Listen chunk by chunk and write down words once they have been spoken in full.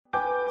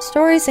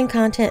Stories and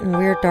content in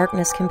Weird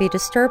Darkness can be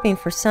disturbing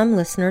for some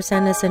listeners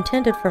and is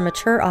intended for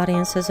mature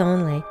audiences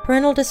only.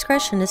 Parental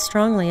discretion is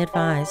strongly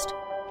advised.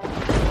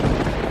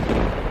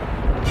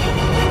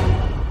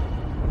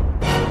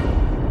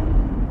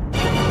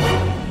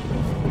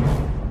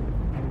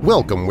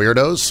 Welcome,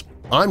 Weirdos!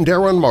 I'm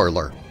Darren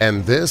Marlar,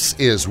 and this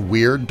is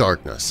Weird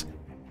Darkness.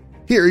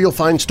 Here you'll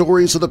find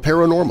stories of the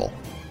paranormal,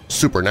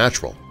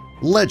 supernatural,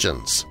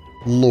 legends,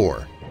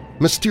 lore,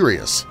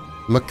 mysterious,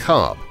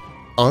 macabre,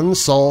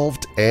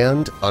 unsolved,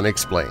 and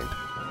unexplained.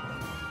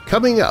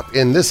 Coming up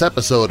in this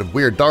episode of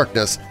Weird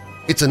Darkness,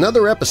 it's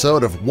another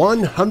episode of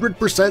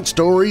 100%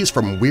 stories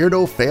from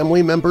weirdo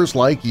family members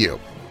like you.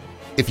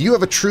 If you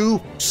have a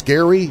true,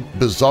 scary,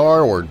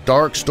 bizarre, or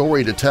dark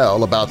story to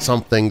tell about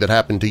something that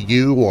happened to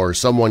you or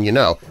someone you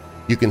know,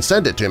 you can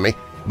send it to me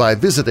by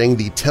visiting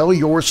the Tell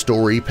Your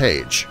Story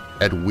page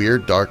at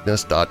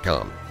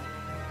WeirdDarkness.com.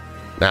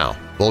 Now,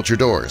 bolt your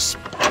doors,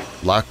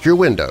 lock your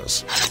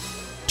windows,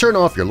 turn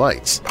off your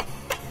lights,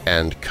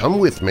 and come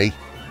with me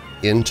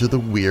into the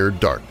Weird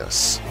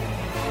Darkness.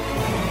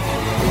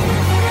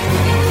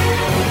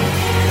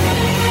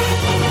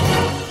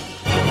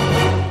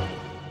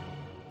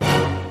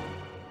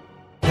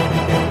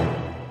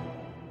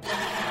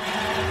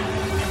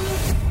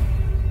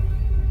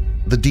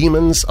 The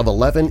Demons of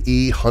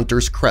 11E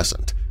Hunter's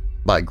Crescent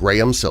by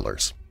Graham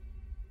Sillars.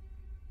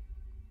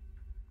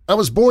 I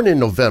was born in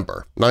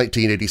November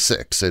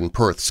 1986 in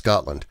Perth,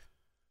 Scotland.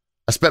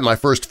 I spent my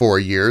first 4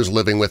 years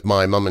living with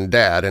my mum and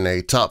dad in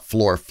a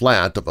top-floor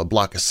flat of a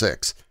block of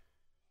 6.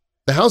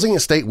 The housing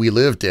estate we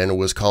lived in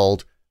was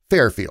called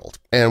Fairfield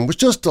and was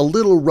just a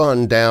little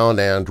run down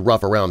and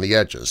rough around the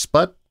edges,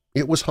 but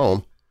it was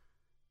home.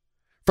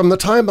 From the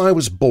time I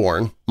was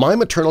born, my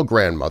maternal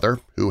grandmother,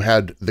 who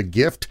had the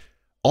gift,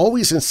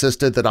 always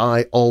insisted that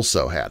I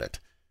also had it.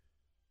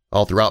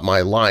 All throughout my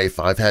life,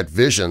 I've had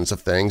visions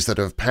of things that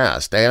have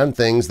passed and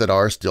things that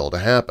are still to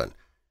happen.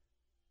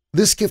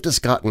 This gift has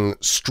gotten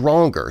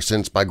stronger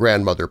since my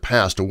grandmother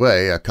passed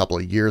away a couple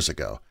of years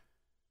ago.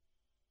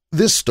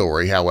 This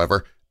story,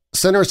 however,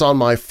 centers on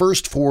my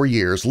first 4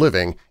 years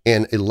living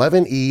in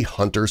 11E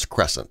Hunter's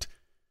Crescent.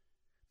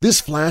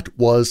 This flat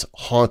was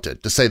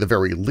haunted, to say the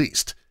very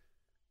least.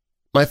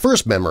 My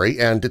first memory,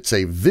 and it's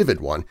a vivid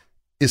one,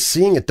 is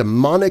seeing a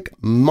demonic,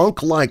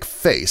 monk-like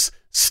face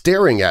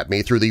staring at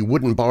me through the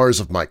wooden bars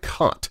of my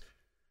cot.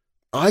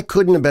 I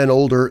couldn't have been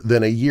older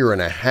than a year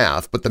and a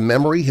half, but the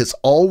memory has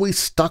always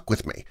stuck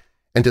with me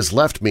and has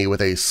left me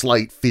with a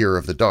slight fear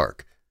of the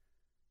dark.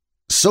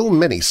 So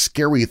many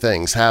scary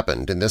things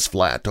happened in this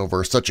flat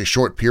over such a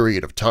short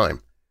period of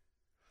time.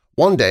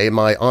 One day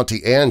my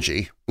Auntie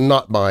Angie,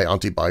 not my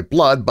auntie by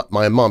blood but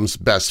my mom's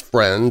best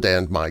friend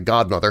and my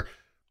godmother,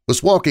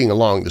 was walking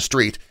along the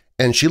street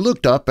and she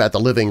looked up at the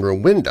living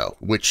room window,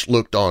 which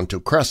looked onto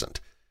Crescent.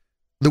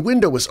 The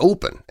window was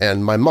open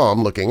and my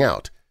mom looking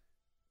out.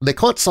 They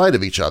caught sight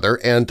of each other,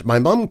 and my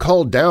mom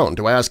called down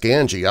to ask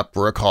Angie up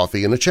for a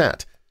coffee and a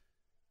chat.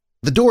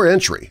 The door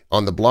entry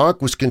on the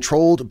block was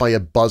controlled by a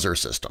buzzer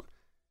system.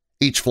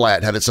 Each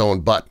flat had its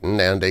own button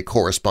and a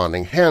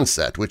corresponding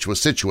handset which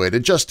was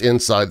situated just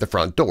inside the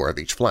front door of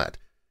each flat.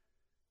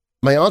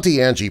 My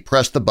Auntie Angie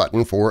pressed the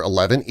button for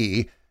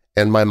 11E,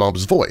 and my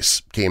mom's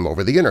voice came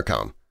over the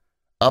intercom.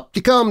 "Up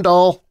you come,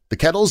 doll! The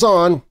kettle's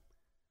on!"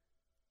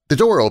 The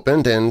door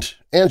opened, and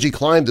Angie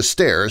climbed the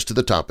stairs to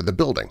the top of the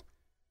building.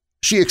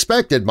 She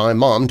expected my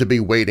mom to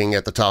be waiting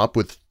at the top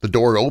with the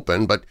door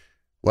open, but,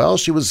 well,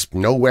 she was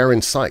nowhere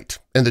in sight,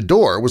 and the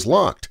door was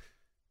locked.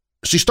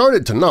 She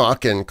started to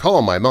knock and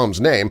call my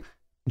mom's name.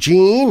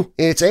 "Jean,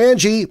 it's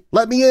Angie!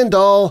 Let me in,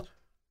 doll!"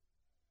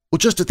 Well,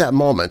 just at that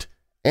moment,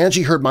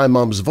 Angie heard my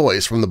mom's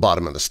voice from the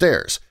bottom of the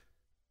stairs.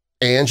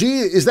 "Angie,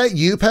 is that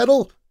you,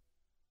 Petal?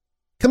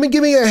 Come and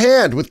give me a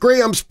hand with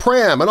Graham's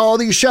pram and all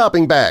these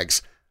shopping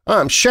bags.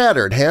 I'm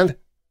shattered, hen."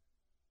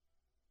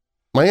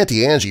 My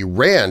Auntie Angie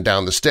ran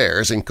down the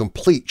stairs in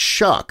complete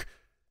shock.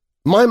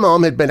 My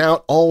mom had been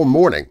out all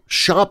morning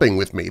shopping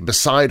with me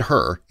beside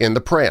her in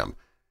the pram.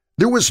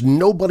 There was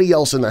nobody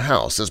else in the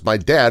house as my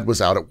dad was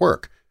out at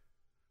work.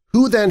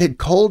 Who then had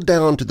called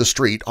down to the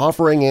street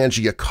offering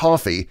Angie a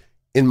coffee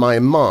in my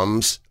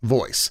mom's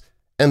voice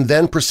and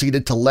then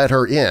proceeded to let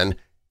her in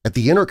at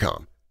the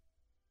intercom?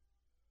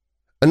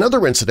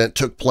 Another incident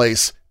took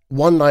place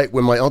one night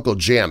when my Uncle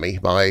Jammy,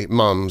 my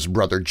mom's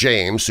brother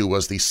James, who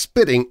was the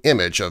spitting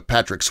image of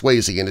Patrick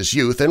Swayze in his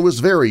youth and was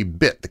very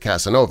bit the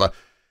Casanova,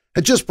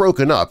 had just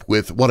broken up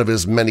with one of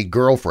his many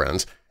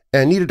girlfriends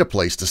and needed a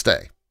place to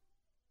stay.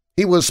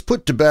 He was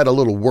put to bed a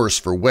little worse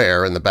for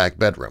wear in the back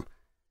bedroom.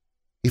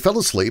 He fell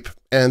asleep,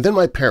 and then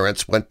my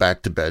parents went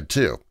back to bed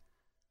too.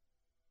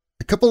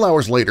 A couple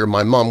hours later,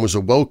 my mom was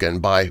awoken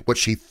by what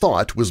she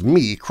thought was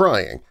me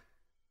crying.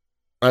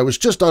 I was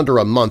just under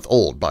a month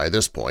old by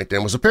this point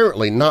and was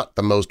apparently not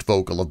the most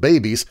vocal of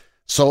babies,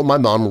 so my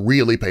mom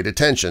really paid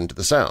attention to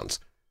the sounds.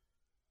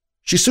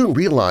 She soon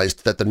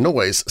realized that the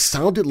noise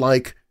sounded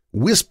like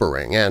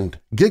whispering and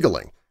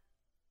giggling.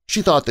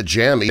 She thought that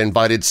Jammy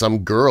invited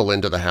some girl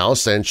into the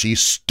house, and she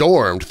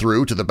stormed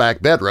through to the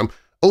back bedroom,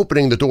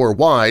 opening the door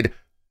wide,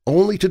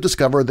 only to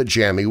discover that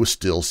Jammy was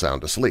still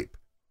sound asleep.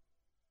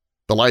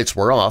 The lights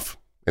were off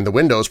and the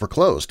windows were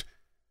closed.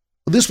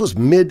 This was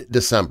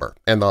mid-December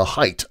and the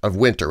height of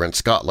winter in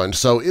Scotland,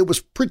 so it was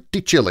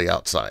pretty chilly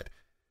outside.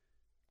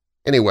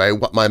 Anyway,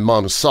 what my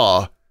mom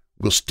saw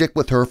will stick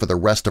with her for the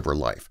rest of her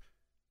life.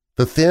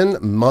 The thin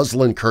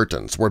muslin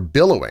curtains were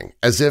billowing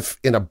as if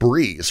in a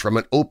breeze from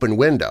an open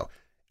window,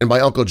 and my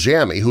Uncle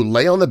Jammy, who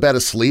lay on the bed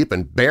asleep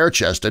and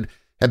bare-chested,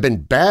 had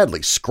been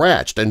badly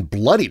scratched and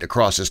bloodied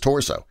across his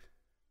torso.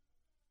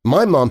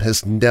 My mom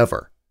has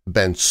never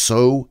been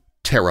so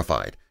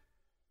terrified.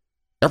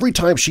 Every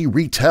time she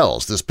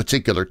retells this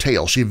particular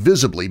tale, she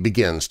visibly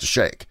begins to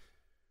shake.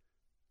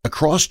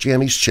 Across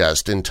Jammy's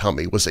chest and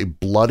tummy was a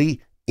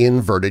bloody,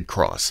 inverted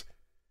cross.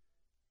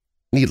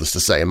 Needless to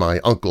say, my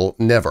uncle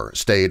never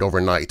stayed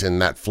overnight in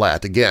that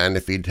flat again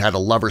if he'd had a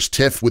lover's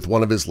tiff with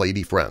one of his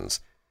lady friends.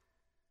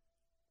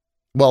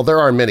 Well, there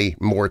are many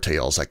more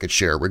tales I could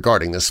share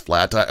regarding this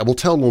flat. I will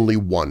tell only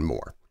one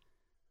more.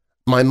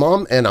 My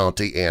mom and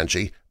Auntie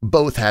Angie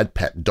both had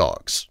pet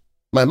dogs.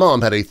 My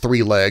mom had a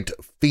three-legged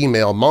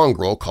female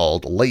mongrel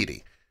called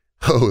Lady.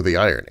 Oh, the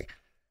irony.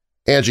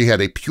 Angie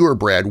had a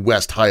purebred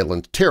West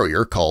Highland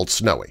Terrier called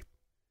Snowy.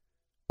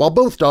 While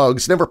both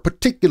dogs never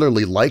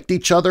particularly liked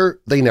each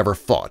other, they never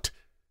fought.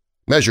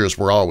 Measures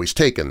were always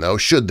taken, though,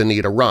 should the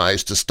need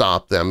arise to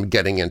stop them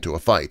getting into a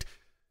fight.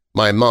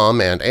 My mom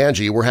and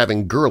Angie were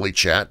having girly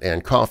chat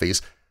and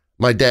coffees.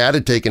 My dad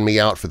had taken me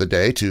out for the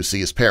day to see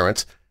his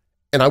parents,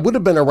 and I would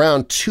have been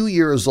around 2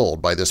 years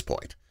old by this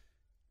point.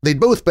 They'd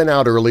both been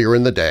out earlier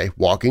in the day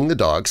walking the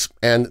dogs,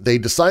 and they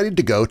decided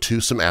to go to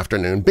some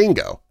afternoon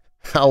bingo.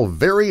 How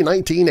very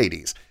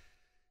 1980s!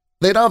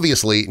 They'd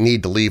obviously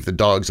need to leave the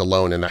dogs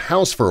alone in the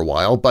house for a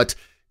while, but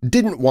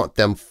didn't want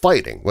them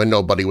fighting when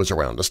nobody was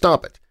around to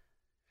stop it.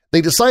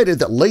 They decided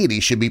that Lady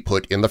should be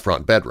put in the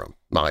front bedroom,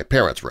 my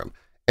parents' room,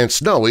 and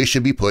Snowy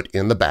should be put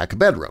in the back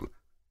bedroom,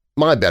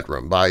 my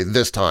bedroom, by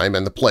this time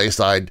and the place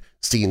I'd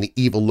seen the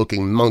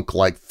evil-looking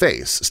monk-like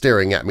face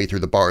staring at me through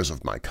the bars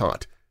of my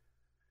cot.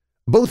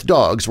 Both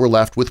dogs were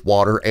left with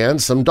water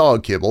and some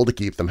dog kibble to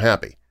keep them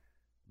happy.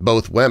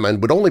 Both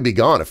women would only be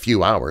gone a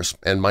few hours,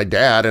 and my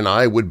dad and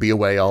I would be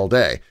away all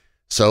day,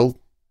 so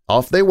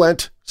off they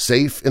went,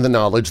 safe in the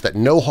knowledge that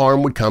no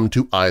harm would come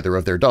to either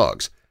of their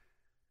dogs.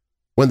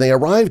 When they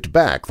arrived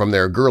back from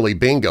their girly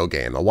bingo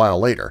game a while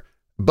later,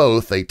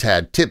 both a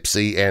tad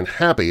tipsy and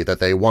happy that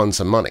they won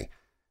some money.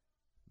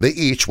 They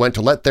each went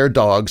to let their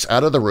dogs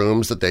out of the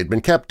rooms that they'd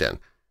been kept in.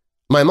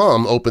 My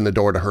mom opened the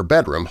door to her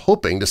bedroom,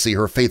 hoping to see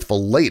her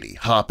faithful Lady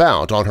hop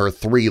out on her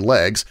 3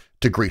 legs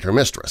to greet her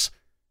mistress.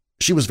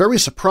 She was very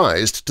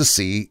surprised to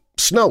see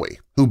Snowy,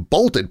 who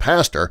bolted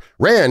past her,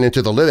 ran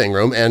into the living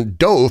room, and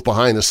dove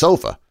behind the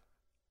sofa.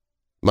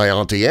 My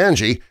Auntie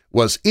Angie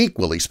was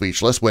equally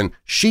speechless when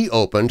she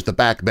opened the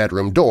back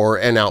bedroom door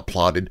and out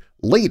plodded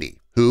Lady,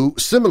 who,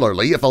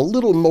 similarly, if a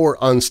little more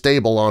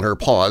unstable on her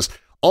paws,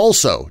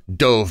 also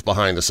dove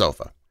behind the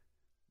sofa.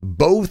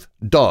 Both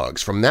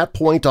dogs from that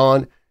point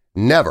on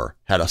never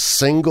had a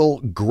single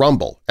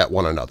grumble at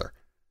one another.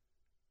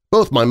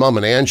 Both my mom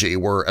and Angie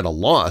were at a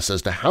loss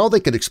as to how they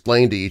could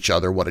explain to each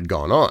other what had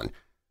gone on.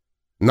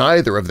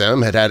 Neither of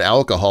them had had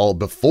alcohol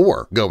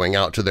before going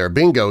out to their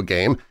bingo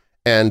game,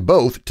 and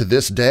both, to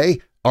this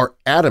day, are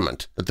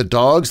adamant that the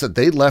dogs that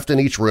they'd left in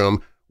each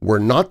room were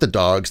not the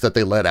dogs that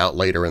they let out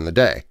later in the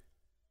day.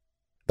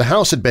 The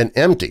house had been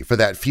empty for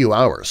that few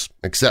hours,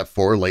 except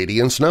for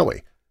Lady and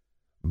Snowy.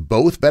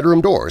 Both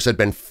bedroom doors had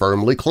been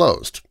firmly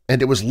closed,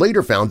 and it was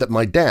later found that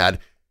my dad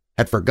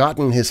had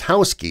forgotten his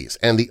house keys,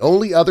 and the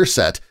only other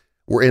set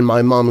were in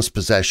my mom's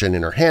possession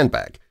in her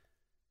handbag.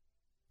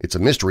 It's a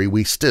mystery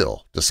we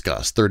still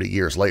discuss 30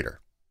 years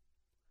later.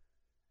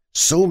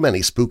 So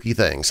many spooky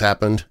things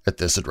happened at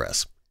this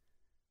address.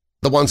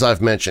 The ones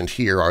I've mentioned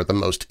here are the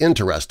most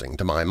interesting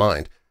to my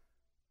mind.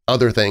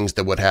 Other things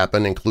that would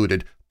happen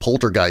included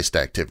poltergeist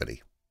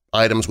activity.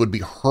 Items would be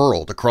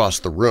hurled across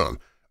the room,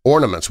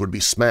 ornaments would be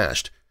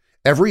smashed.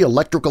 Every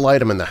electrical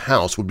item in the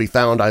house would be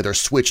found either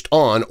switched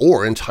on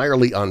or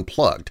entirely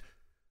unplugged.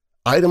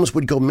 Items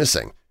would go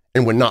missing,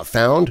 and when not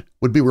found,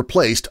 would be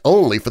replaced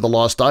only for the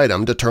lost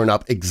item to turn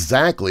up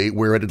exactly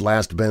where it had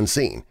last been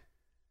seen.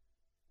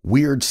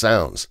 Weird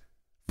sounds,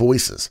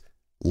 voices,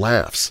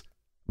 laughs,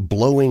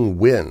 blowing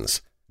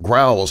winds,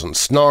 growls and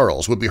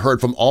snarls would be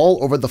heard from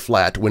all over the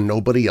flat when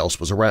nobody else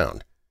was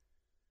around.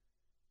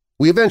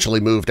 We eventually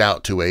moved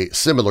out to a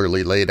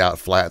similarly laid-out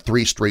flat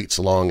 3 streets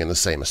along in the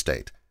same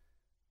estate.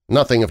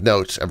 Nothing of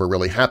note ever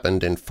really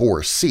happened in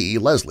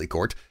 4C Leslie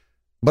Court,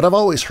 but I've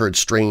always heard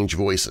strange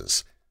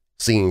voices,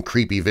 seen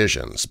creepy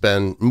visions,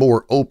 been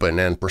more open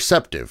and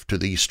perceptive to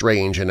the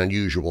strange and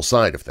unusual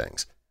side of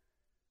things.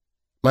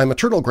 My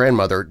maternal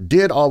grandmother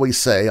did always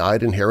say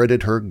I'd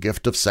inherited her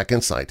gift of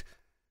second sight.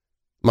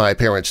 My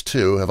parents,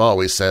 too, have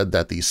always said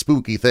that the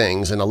spooky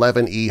things in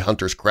 11E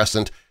Hunter's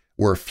Crescent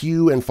were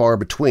few and far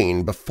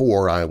between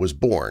before I was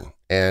born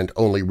and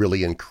only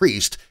really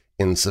increased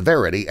in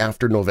severity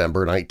after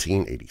November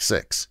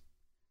 1986.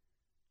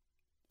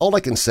 All I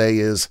can say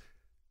is,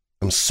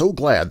 I'm so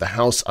glad the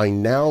house I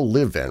now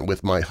live in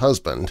with my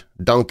husband,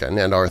 Duncan,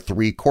 and our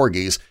 3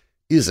 corgis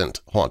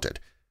isn't haunted,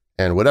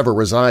 and whatever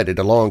resided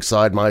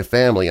alongside my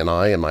family and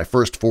I in my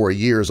first 4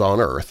 years on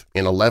Earth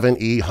in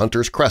 11E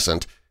Hunter's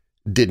Crescent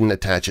didn't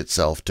attach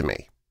itself to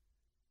me.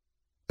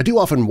 I do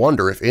often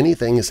wonder if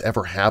anything has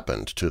ever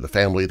happened to the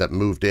family that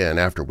moved in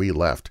after we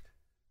left.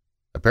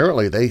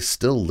 Apparently they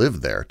still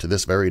live there to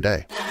this very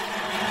day.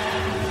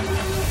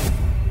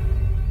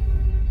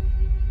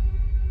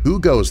 Who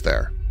Goes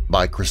There?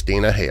 By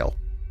Christina Hale.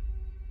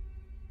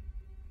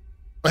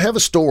 I have a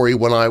story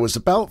when I was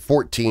about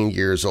 14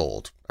 years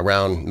old,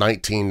 around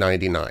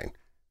 1999,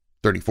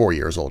 34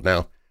 years old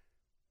now.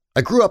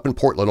 I grew up in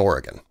Portland,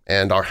 Oregon,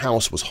 and our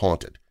house was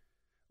haunted.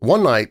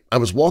 One night, I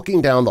was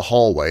walking down the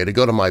hallway to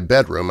go to my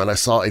bedroom and I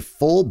saw a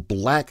full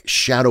black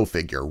shadow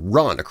figure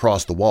run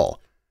across the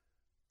wall.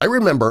 I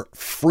remember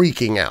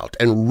freaking out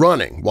and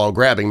running while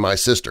grabbing my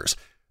sisters.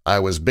 I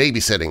was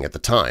babysitting at the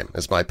time,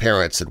 as my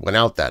parents had went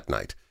out that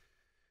night.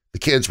 The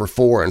kids were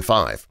 4 and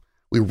 5.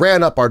 We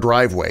ran up our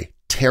driveway,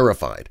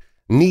 terrified,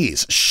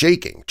 knees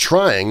shaking,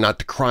 trying not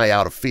to cry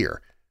out of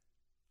fear.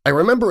 I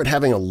remember it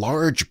having a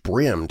large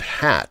brimmed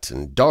hat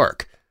and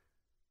dark.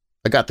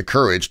 I got the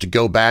courage to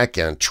go back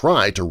and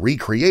try to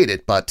recreate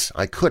it, but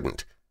I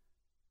couldn't.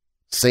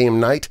 Same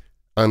night,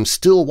 I'm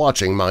still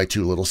watching my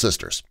 2 little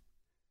sisters.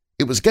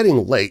 It was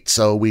getting late,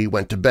 so we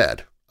went to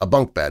bed, a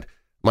bunk bed,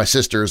 my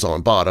sister's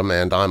on bottom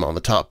and I'm on the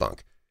top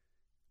bunk.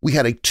 We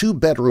had a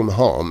 2-bedroom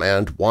home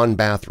and 1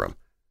 bathroom.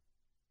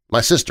 My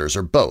sisters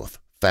are both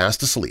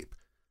fast asleep.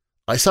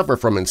 I suffer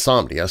from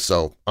insomnia,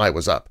 so I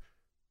was up.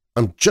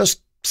 I'm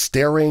just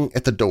staring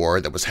at the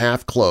door that was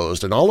half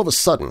closed, and all of a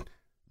sudden,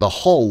 the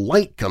hall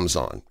light comes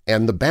on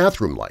and the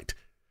bathroom light,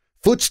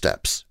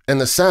 footsteps, and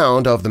the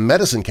sound of the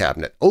medicine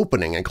cabinet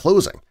opening and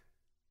closing.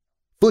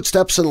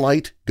 Footsteps and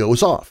light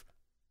goes off.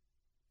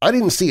 I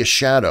didn't see a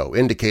shadow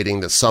indicating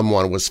that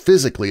someone was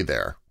physically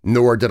there,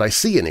 nor did I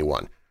see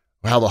anyone.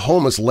 How the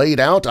home is laid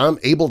out, I'm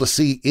able to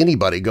see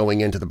anybody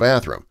going into the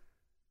bathroom.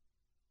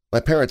 My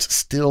parents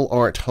still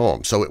aren't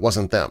home, so it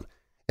wasn't them,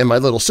 and my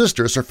little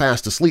sisters are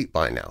fast asleep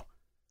by now.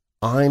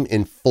 I'm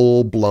in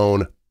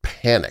full-blown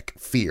panic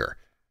fear.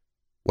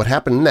 What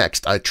happened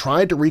next I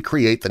tried to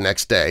recreate the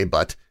next day,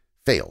 but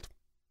failed.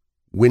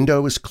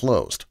 Window is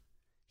closed.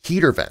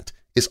 Heater vent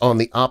is on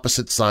the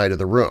opposite side of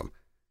the room.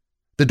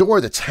 The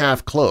door that's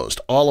half closed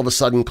all of a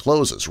sudden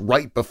closes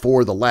right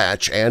before the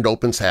latch and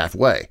opens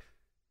halfway.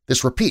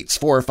 This repeats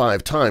 4 or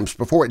 5 times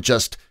before it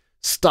just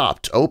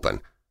stopped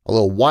open, a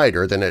little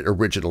wider than it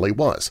originally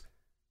was.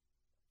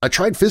 I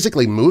tried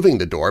physically moving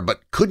the door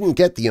but couldn't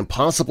get the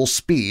impossible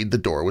speed the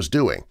door was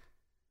doing.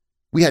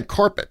 We had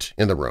carpet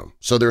in the room,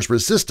 so there's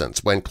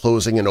resistance when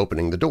closing and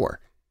opening the door.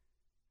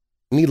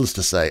 Needless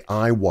to say,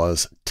 I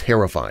was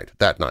terrified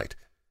that night.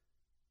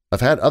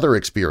 I've had other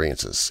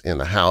experiences in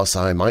the house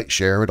I might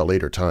share at a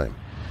later time.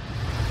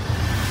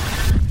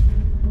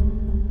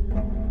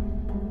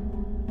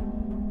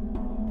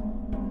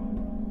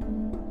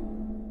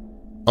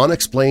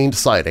 Unexplained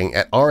Sighting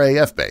at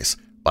RAF Base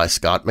by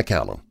Scott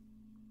McCallum.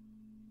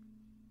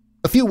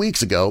 A few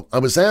weeks ago, I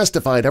was asked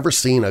if I'd ever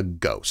seen a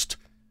ghost.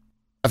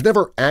 I've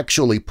never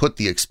actually put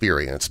the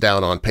experience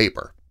down on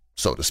paper,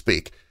 so to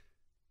speak.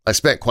 I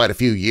spent quite a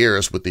few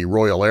years with the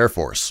Royal Air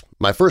Force.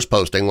 My first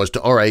posting was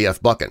to RAF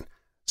Buchan,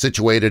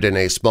 situated in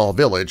a small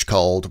village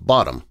called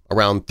Bottom,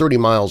 around 30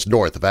 miles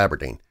north of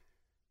Aberdeen.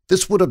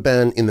 This would have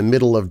been in the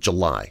middle of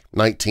July,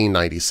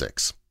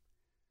 1996.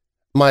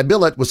 My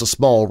billet was a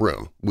small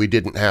room we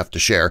didn't have to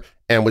share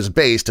and was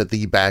based at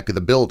the back of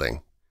the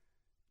building.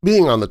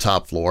 Being on the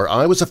top floor,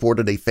 I was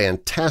afforded a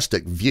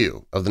fantastic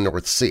view of the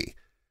North Sea,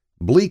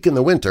 bleak in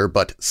the winter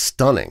but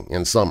stunning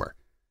in summer.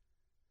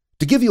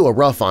 To give you a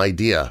rough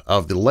idea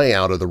of the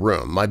layout of the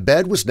room, my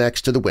bed was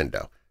next to the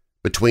window.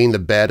 Between the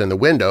bed and the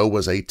window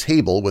was a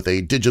table with a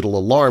digital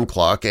alarm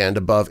clock and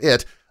above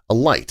it a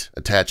light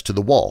attached to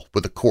the wall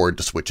with a cord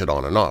to switch it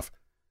on and off.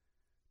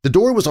 The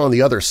door was on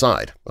the other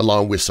side,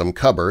 along with some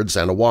cupboards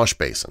and a wash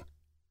basin.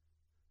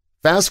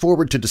 Fast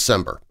forward to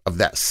December of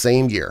that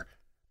same year,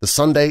 the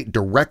Sunday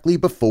directly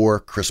before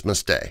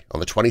Christmas Day on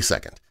the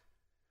 22nd.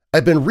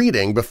 I'd been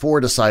reading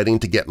before deciding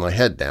to get my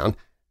head down.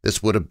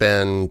 This would have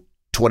been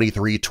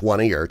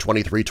 23:20 or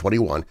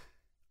 23:21.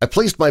 I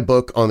placed my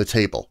book on the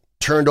table,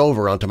 turned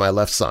over onto my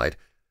left side,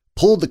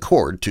 pulled the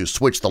cord to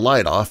switch the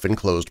light off, and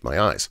closed my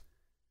eyes.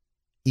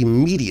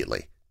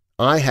 Immediately,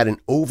 I had an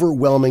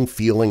overwhelming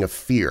feeling of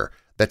fear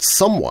that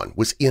someone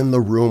was in the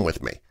room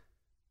with me.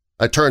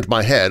 I turned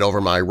my head over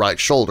my right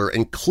shoulder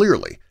and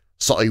clearly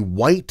saw a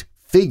white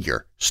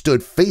figure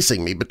stood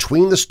facing me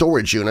between the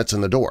storage units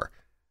and the door.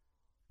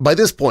 By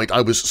this point,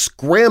 I was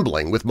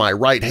scrambling with my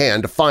right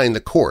hand to find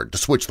the cord to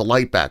switch the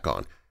light back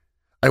on.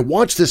 I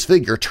watched this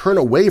figure turn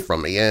away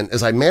from me, and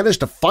as I managed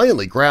to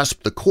finally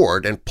grasp the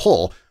cord and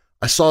pull,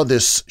 I saw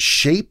this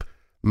shape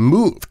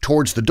move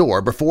towards the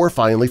door before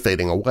finally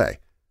fading away.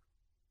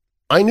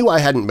 I knew I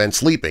hadn't been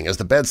sleeping as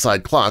the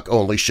bedside clock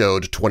only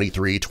showed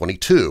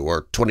 23:22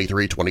 or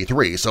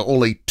 23:23, so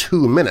only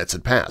 2 minutes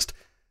had passed.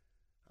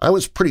 I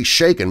was pretty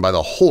shaken by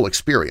the whole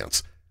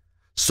experience.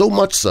 So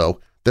much so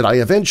that I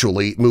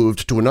eventually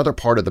moved to another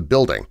part of the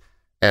building,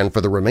 and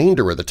for the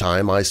remainder of the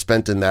time I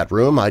spent in that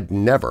room I'd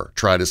never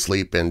try to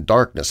sleep in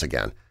darkness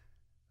again.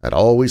 I'd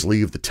always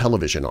leave the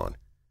television on.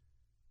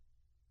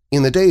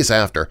 In the days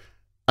after,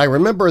 I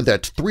remember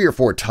that 3 or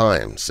 4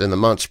 times in the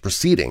months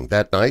preceding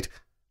that night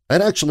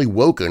I'd actually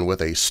woken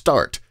with a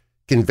start,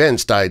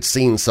 convinced I'd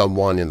seen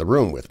someone in the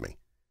room with me.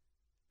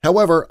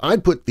 However,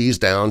 I'd put these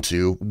down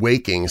to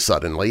waking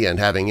suddenly and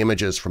having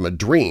images from a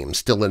dream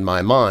still in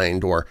my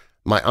mind or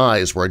my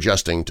eyes were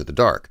adjusting to the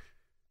dark.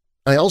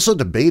 I also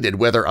debated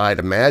whether I'd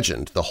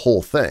imagined the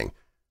whole thing,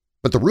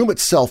 but the room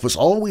itself was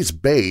always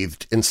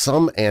bathed in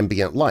some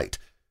ambient light.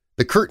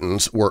 The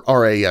curtains were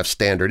RAF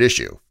standard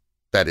issue,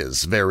 that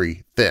is,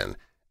 very thin,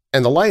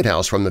 and the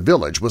lighthouse from the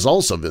village was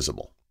also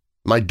visible.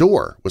 My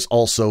door was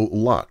also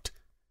locked.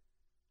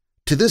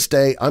 To this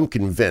day, I'm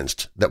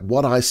convinced that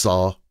what I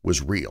saw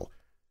was real.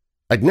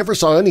 I'd never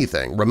saw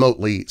anything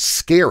remotely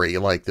scary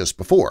like this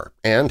before,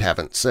 and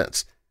haven't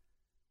since.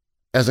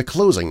 As a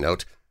closing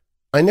note,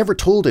 I never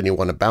told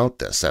anyone about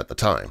this at the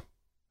time.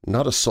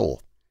 Not a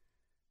soul.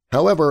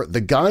 However,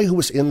 the guy who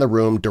was in the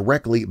room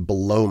directly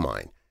below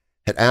mine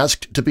had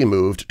asked to be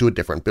moved to a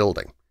different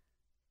building.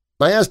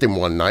 I asked him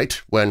one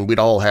night, when we'd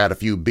all had a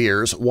few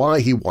beers, why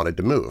he wanted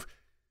to move.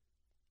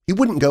 He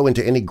wouldn't go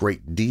into any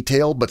great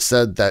detail but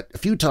said that a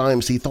few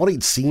times he thought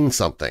he'd seen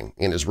something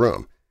in his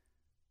room.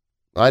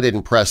 I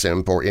didn't press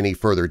him for any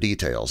further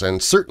details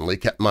and certainly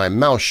kept my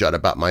mouth shut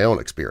about my own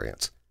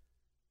experience.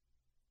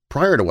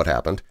 Prior to what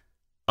happened,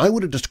 I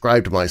would have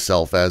described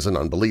myself as an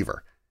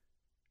unbeliever.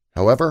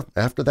 However,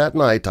 after that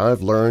night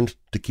I've learned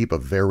to keep a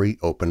very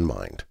open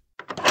mind.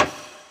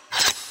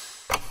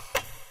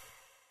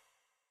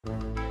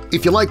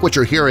 If you like what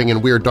you're hearing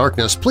in Weird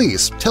Darkness,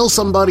 please tell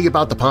somebody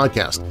about the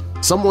podcast,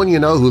 someone you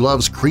know who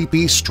loves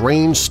creepy,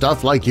 strange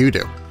stuff like you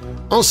do.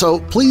 Also,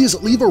 please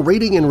leave a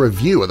rating and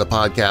review of the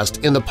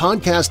podcast in the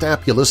podcast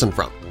app you listen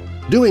from.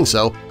 Doing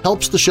so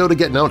helps the show to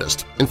get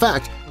noticed. In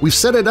fact, we've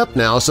set it up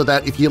now so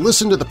that if you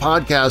listen to the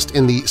podcast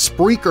in the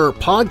Spreaker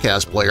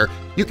podcast player,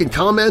 you can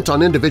comment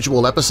on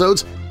individual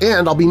episodes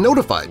and I'll be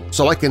notified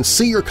so I can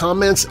see your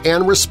comments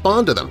and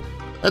respond to them.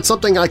 That's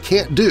something I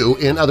can't do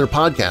in other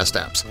podcast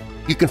apps.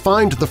 You can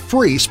find the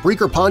free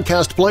Spreaker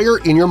podcast player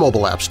in your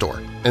mobile app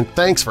store. And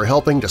thanks for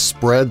helping to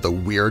spread the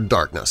Weird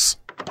Darkness.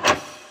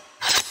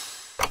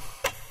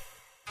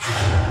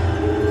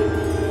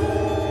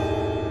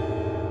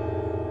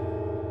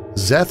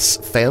 Zeth's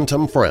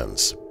Phantom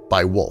Friends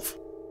by Wolf.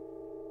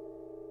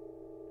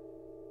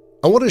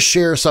 I want to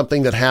share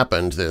something that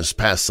happened this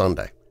past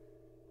Sunday.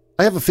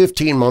 I have a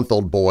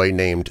 15-month-old boy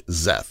named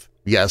Zeth,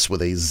 yes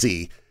with a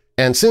Z,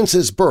 and since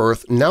his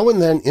birth, now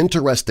and then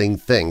interesting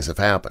things have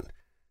happened.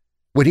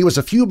 When he was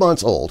a few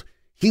months old,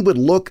 he would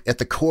look at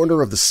the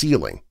corner of the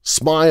ceiling,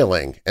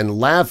 smiling and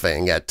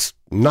laughing at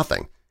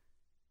nothing.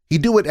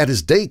 He'd do it at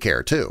his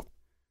daycare, too.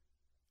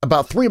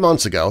 About 3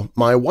 months ago,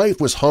 my wife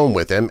was home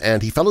with him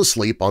and he fell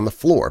asleep on the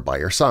floor by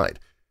her side.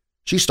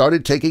 She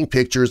started taking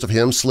pictures of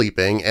him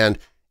sleeping and,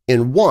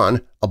 in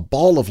one, a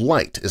ball of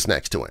light is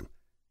next to him.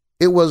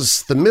 It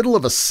was the middle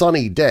of a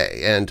sunny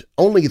day and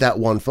only that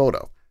one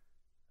photo.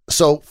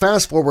 So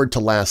fast forward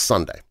to last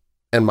Sunday,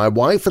 and my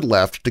wife had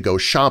left to go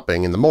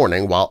shopping in the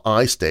morning while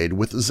I stayed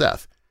with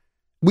Zeth.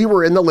 We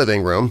were in the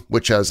living room,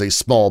 which has a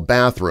small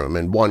bathroom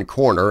in one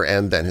corner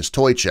and then his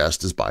toy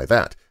chest is by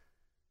that.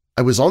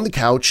 I was on the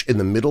couch in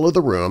the middle of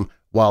the room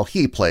while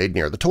he played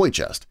near the toy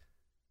chest.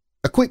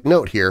 A quick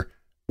note here,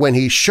 when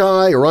he's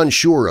shy or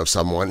unsure of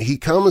someone, he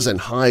comes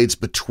and hides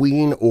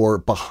between or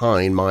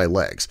behind my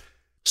legs.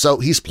 So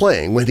he's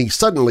playing when he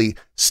suddenly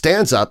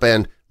stands up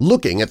and,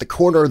 looking at the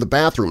corner the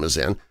bathroom is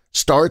in,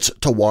 starts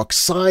to walk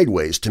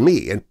sideways to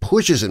me and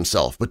pushes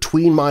himself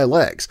between my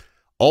legs.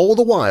 All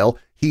the while,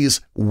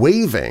 he's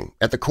waving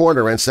at the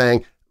corner and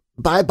saying,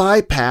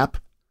 "Bye-bye, Pap."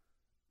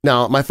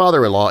 Now, my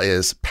father-in-law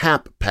is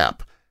Pap,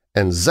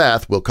 and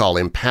Zeth will call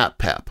him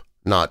Pap,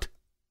 not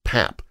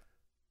Pap.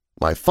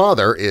 My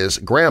father is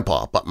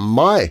Grandpa, but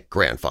my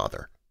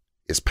grandfather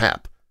is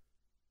Pap.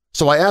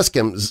 So I ask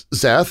him,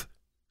 "Zeth,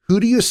 who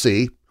do you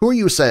see? Who are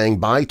you saying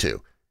bye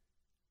to?"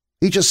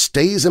 He just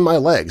stays in my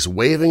legs,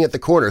 waving at the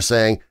corner,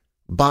 saying,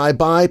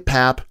 "Bye-bye,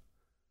 Pap."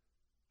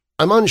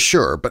 I'm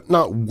unsure but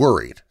not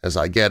worried as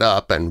I get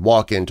up and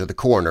walk into the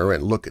corner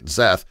and look at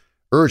Zeth,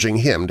 urging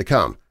him to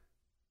come.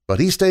 But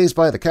he stays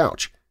by the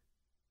couch.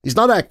 He's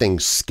not acting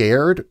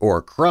scared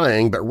or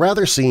crying, but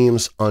rather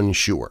seems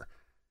unsure.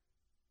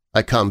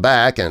 I come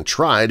back and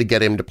try to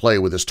get him to play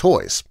with his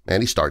toys,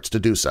 and he starts to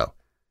do so.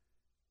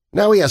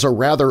 Now he has a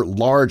rather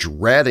large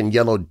red and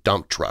yellow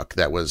dump truck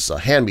that was a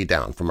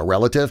hand-me-down from a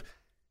relative.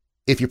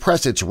 If you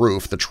press its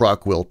roof, the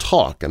truck will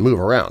talk and move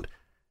around.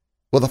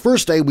 Well, the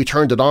first day we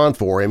turned it on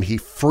for him, he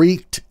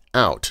freaked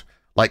out,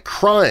 like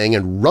crying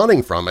and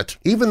running from it,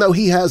 even though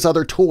he has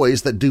other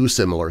toys that do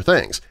similar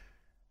things.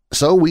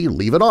 So we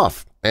leave it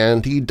off,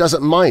 and he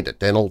doesn't mind it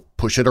and he'll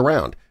push it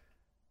around.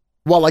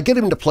 Well, I get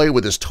him to play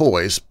with his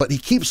toys, but he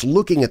keeps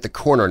looking at the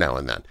corner now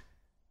and then.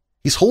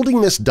 He's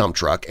holding this dump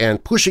truck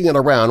and pushing it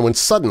around when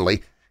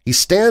suddenly he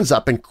stands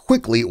up and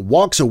quickly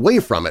walks away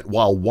from it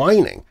while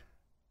whining.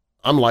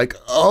 I'm like,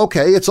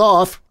 "Okay, it's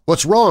off.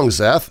 What's wrong,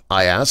 Zeth?"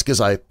 I ask as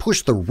I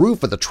push the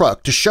roof of the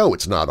truck to show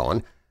it's not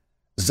on.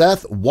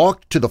 Zeth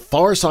walked to the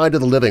far side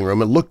of the living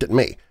room and looked at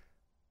me.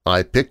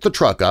 I picked the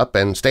truck up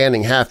and,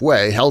 standing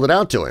halfway, held it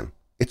out to him.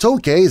 "It's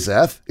okay,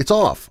 Zeth. It's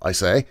off," I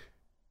say.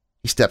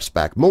 He steps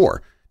back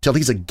more, till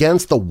he's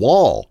against the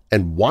wall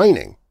and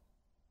whining.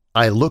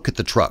 I look at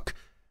the truck.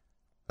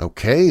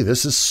 Okay,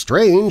 this is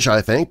strange,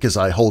 I think, as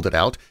I hold it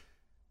out.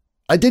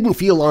 I didn't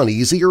feel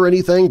uneasy or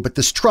anything, but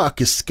this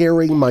truck is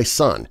scaring my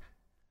son.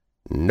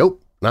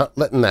 Nope, not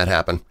letting that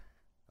happen.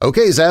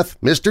 "Okay, Zeth,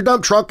 Mr.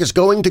 Dump Truck is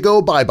going to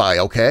go bye-bye,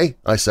 okay?"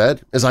 I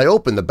said as I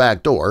opened the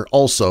back door,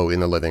 also in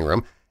the living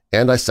room,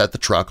 and I set the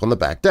truck on the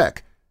back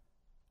deck.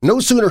 No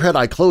sooner had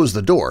I closed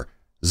the door,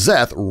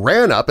 Zeth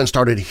ran up and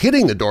started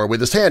hitting the door with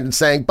his hand and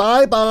saying,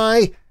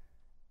 "Bye-bye."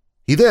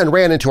 He then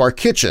ran into our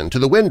kitchen to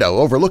the window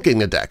overlooking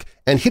the deck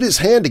and hit his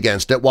hand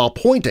against it while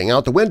pointing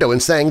out the window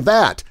and saying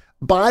that,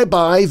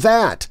 "Bye-bye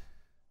that."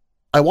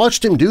 I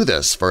watched him do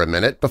this for a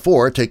minute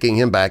before taking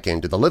him back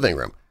into the living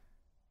room.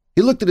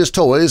 He looked at his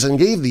toys and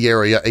gave the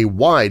area a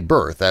wide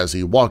berth as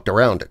he walked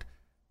around it.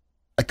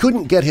 I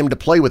couldn't get him to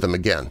play with them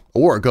again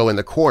or go in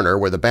the corner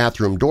where the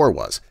bathroom door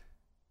was.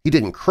 He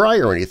didn't cry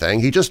or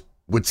anything, he just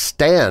would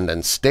stand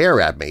and stare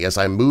at me as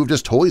I moved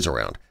his toys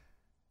around.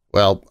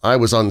 Well, I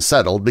was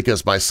unsettled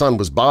because my son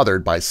was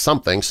bothered by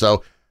something,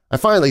 so I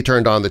finally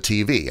turned on the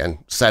TV and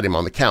sat him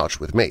on the couch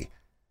with me.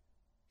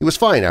 He was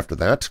fine after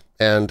that,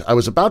 and I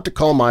was about to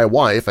call my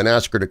wife and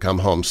ask her to come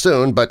home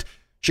soon, but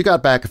she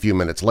got back a few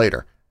minutes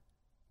later.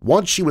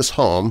 Once she was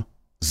home,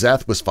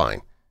 Zeth was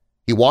fine.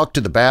 He walked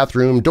to the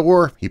bathroom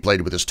door, he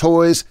played with his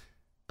toys.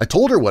 I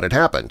told her what had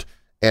happened,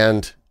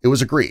 and it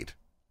was agreed.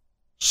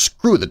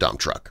 Screw the dump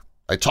truck.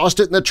 I tossed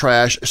it in the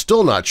trash,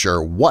 still not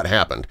sure what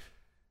happened.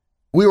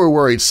 We were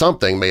worried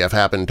something may have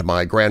happened to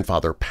my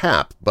grandfather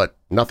Pap, but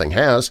nothing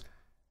has.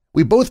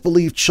 We both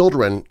believe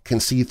children can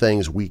see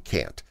things we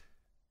can't.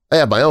 I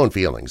have my own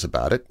feelings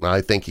about it.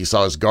 I think he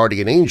saw his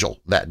guardian angel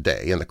that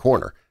day in the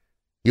corner.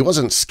 He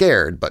wasn't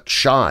scared, but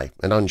shy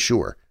and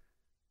unsure.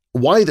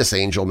 Why this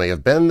angel may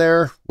have been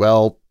there,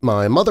 well,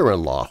 my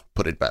mother-in-law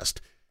put it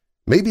best.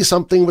 Maybe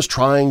something was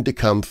trying to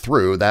come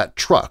through that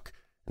truck,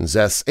 and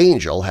Zeth's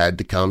angel had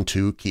to come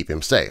to keep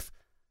him safe.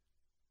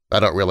 I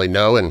don't really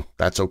know, and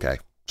that's okay.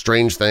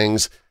 Strange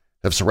things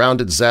have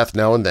surrounded Zeth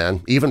now and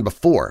then, even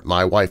before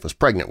my wife was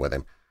pregnant with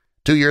him.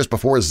 2 years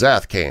before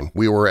Zeth came,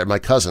 we were at my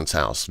cousin's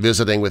house,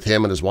 visiting with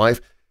him and his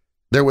wife.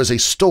 There was a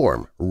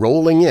storm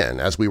rolling in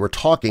as we were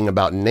talking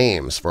about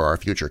names for our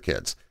future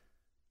kids.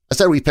 I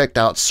said we picked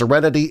out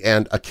Serenity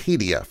and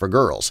Acadia for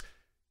girls.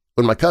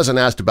 When my cousin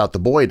asked about the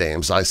boy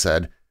names, I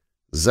said,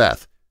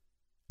 "Zeth."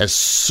 As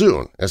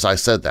soon as I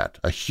said that,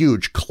 a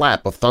huge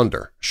clap of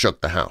thunder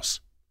shook the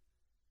house.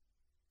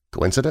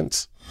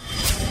 Coincidence?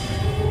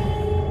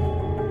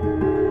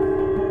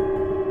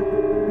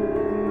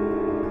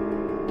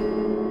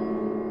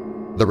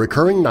 The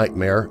Recurring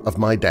Nightmare of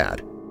My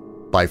Dad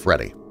by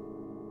Freddie.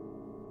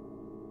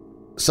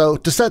 So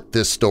to set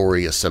this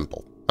story is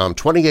simple. I'm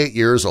 28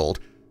 years old,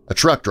 a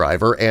truck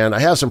driver, and I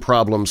have some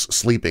problems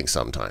sleeping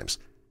sometimes.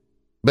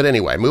 But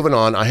anyway, moving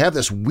on, I have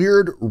this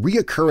weird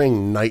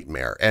reoccurring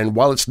nightmare, and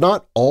while it's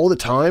not all the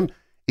time,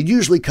 it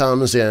usually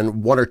comes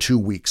in 1 or 2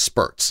 week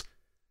spurts.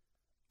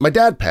 My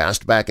dad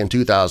passed back in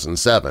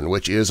 2007,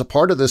 which is a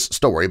part of this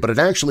story, but it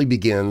actually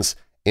begins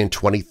in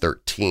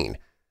 2013.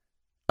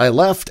 I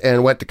left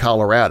and went to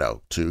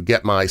Colorado to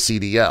get my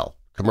CDL,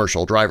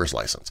 commercial driver's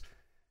license.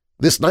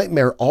 This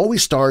nightmare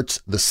always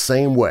starts the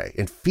same way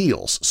and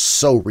feels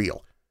so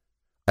real.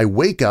 I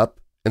wake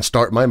up and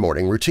start my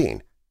morning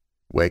routine.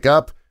 Wake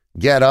up,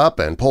 get up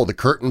and pull the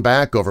curtain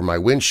back over my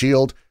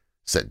windshield,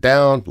 sit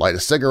down, light a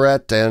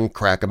cigarette, and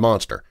crack a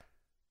monster.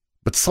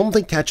 But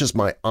something catches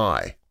my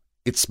eye.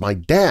 It's my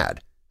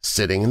dad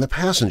sitting in the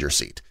passenger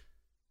seat.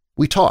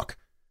 We talk,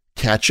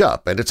 catch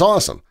up, and it's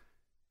awesome.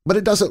 But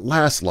it doesn't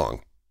last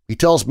long. He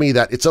tells me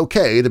that it's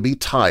okay to be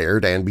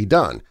tired and be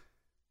done.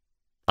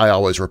 I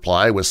always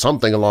reply with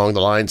something along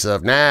the lines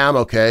of, "Nah, I'm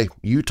okay,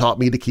 you taught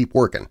me to keep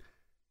working."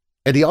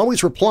 And he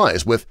always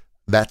replies with,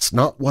 "That's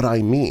not what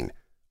I mean.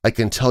 I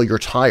can tell you're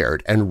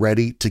tired and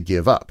ready to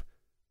give up."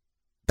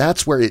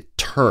 That's where it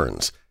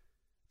turns.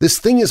 This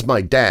thing is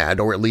my dad,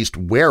 or at least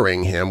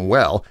wearing him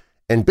well,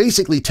 and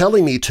basically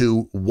telling me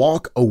to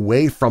walk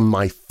away from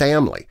my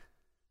family.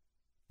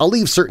 I'll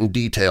leave certain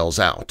details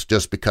out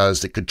just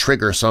because it could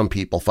trigger some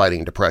people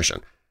fighting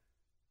depression.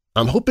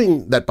 I'm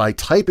hoping that by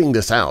typing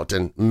this out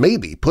and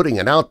maybe putting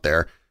it out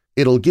there,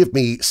 it'll give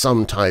me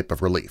some type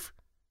of relief.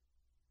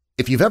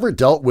 If you've ever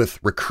dealt with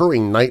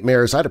recurring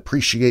nightmares, I'd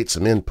appreciate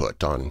some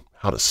input on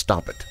how to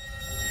stop it.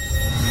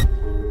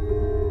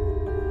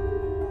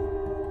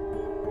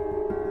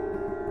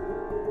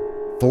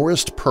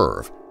 Forest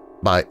Perv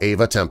by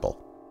Ava Temple.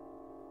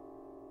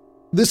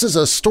 This is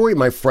a story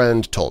my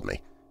friend told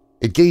me.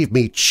 It gave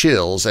me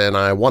chills and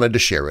I wanted to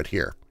share it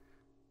here.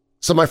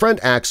 So my friend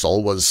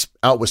Axel was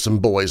out with some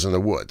boys in the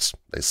woods.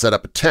 They set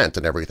up a tent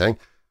and everything.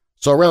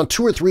 So around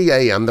 2 or 3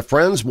 a.m. the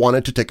friends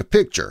wanted to take a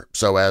picture,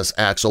 so as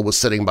Axel was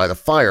sitting by the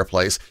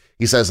fireplace,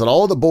 he says that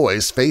all the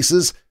boys'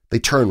 faces, they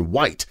turn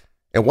white,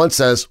 and one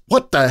says,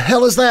 "What the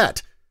hell is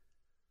that?"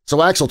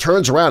 So Axel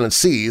turns around and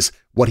sees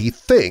what he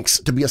thinks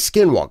to be a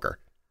skinwalker.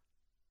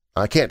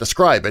 I can't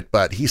describe it,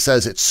 but he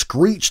says it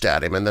screeched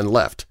at him and then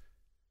left.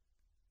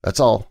 That's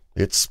all.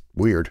 It's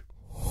weird.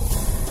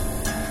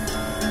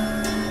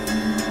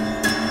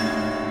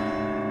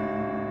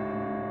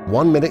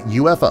 One Minute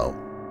UFO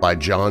by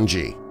John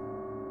G.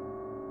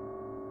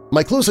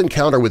 My close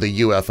encounter with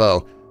a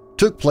UFO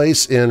took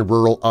place in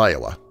rural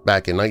Iowa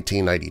back in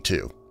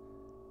 1992.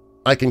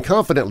 I can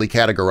confidently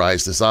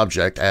categorize this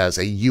object as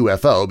a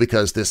UFO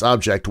because this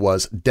object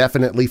was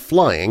definitely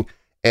flying,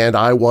 and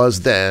I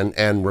was then,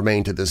 and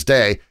remain to this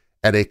day,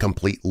 at a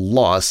complete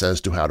loss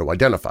as to how to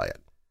identify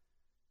it.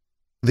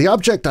 The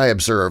object I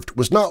observed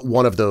was not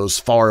one of those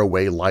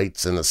faraway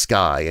lights in the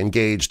sky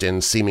engaged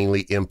in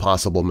seemingly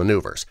impossible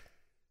maneuvers.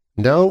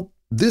 No,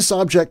 this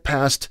object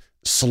passed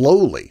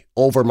slowly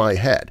over my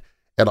head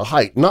at a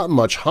height not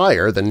much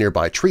higher than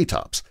nearby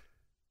treetops.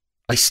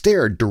 I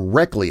stared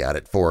directly at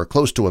it for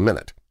close to a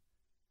minute.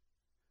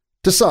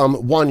 To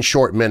some, 1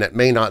 short minute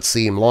may not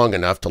seem long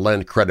enough to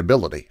lend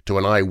credibility to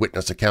an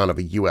eyewitness account of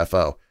a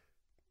UFO.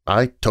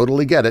 I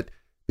totally get it,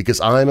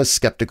 because I'm as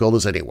skeptical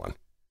as anyone.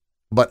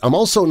 But I'm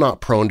also not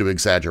prone to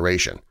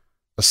exaggeration.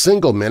 A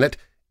single minute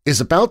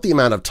is about the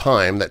amount of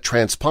time that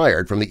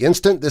transpired from the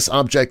instant this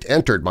object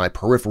entered my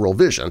peripheral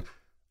vision,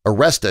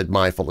 arrested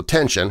my full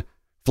attention,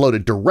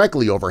 floated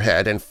directly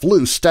overhead, and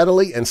flew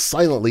steadily and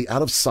silently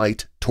out of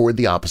sight toward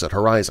the opposite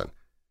horizon.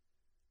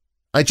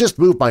 I just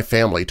moved my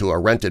family to a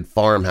rented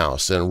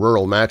farmhouse in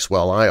rural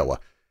Maxwell, Iowa. It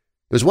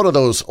was one of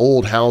those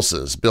old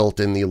houses built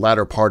in the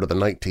latter part of the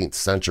 19th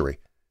century.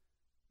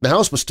 The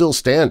house was still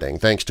standing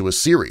thanks to a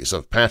series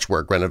of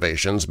patchwork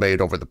renovations made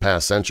over the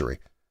past century.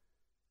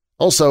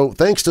 Also,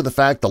 thanks to the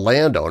fact the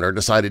landowner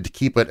decided to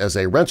keep it as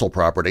a rental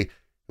property,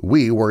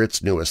 we were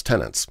its newest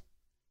tenants.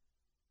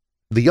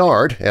 The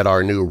yard at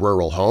our new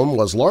rural home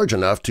was large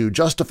enough to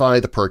justify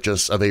the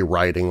purchase of a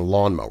riding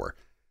lawnmower.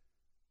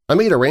 I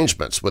made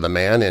arrangements with a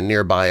man in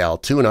nearby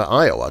Altoona,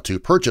 Iowa to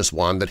purchase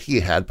one that he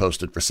had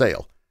posted for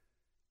sale.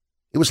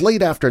 It was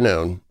late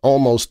afternoon,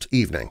 almost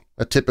evening,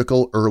 a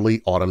typical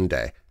early autumn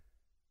day.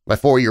 My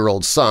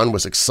 4-year-old son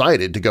was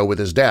excited to go with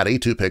his daddy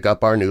to pick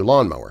up our new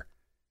lawnmower.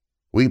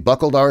 We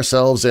buckled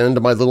ourselves into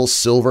my little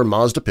silver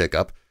Mazda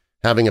pickup,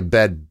 having a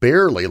bed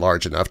barely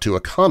large enough to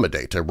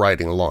accommodate a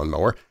riding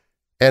lawnmower,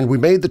 and we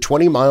made the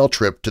 20-mile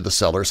trip to the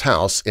seller's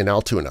house in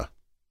Altoona,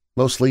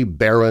 mostly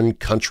barren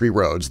country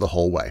roads the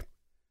whole way.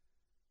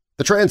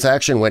 The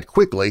transaction went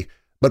quickly,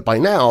 but by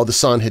now the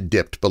sun had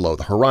dipped below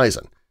the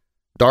horizon.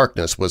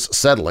 Darkness was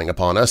settling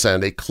upon us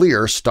and a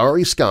clear,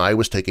 starry sky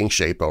was taking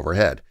shape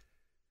overhead.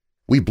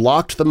 We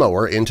blocked the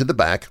mower into the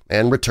back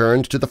and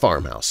returned to the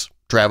farmhouse,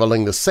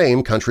 traveling the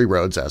same country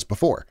roads as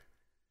before.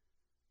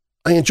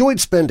 I enjoyed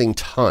spending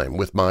time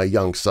with my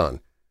young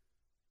son.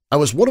 I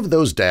was one of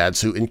those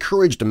dads who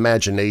encouraged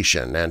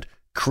imagination and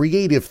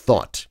creative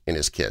thought in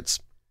his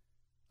kids.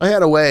 I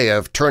had a way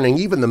of turning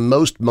even the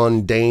most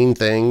mundane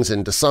things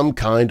into some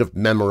kind of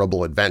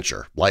memorable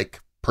adventure,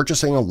 like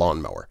purchasing a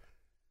lawnmower.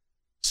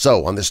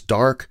 So on this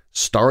dark,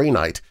 starry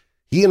night,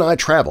 he and I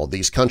traveled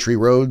these country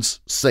roads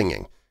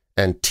singing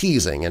and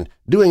teasing and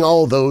doing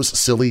all those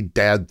silly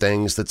dad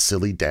things that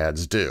silly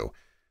dads do,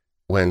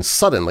 when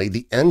suddenly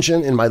the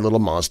engine in my little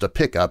Mazda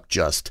pickup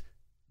just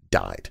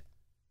died.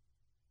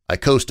 I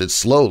coasted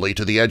slowly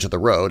to the edge of the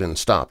road and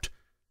stopped.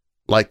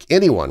 Like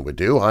anyone would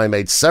do, I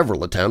made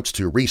several attempts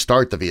to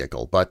restart the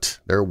vehicle, but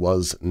there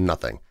was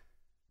nothing.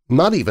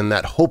 Not even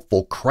that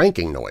hopeful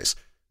cranking noise,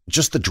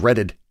 just the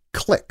dreaded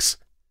clicks.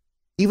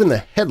 Even the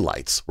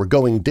headlights were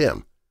going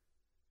dim.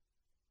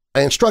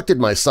 I instructed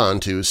my son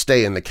to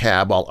stay in the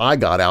cab while I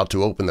got out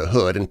to open the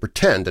hood and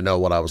pretend to know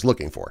what I was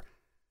looking for.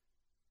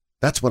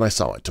 That's when I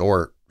saw it,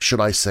 or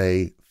should I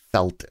say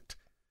felt it.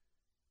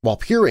 While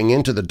peering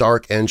into the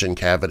dark engine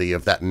cavity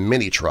of that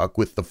mini-truck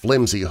with the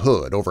flimsy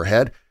hood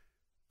overhead,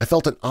 I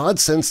felt an odd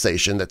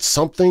sensation that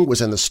something was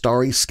in the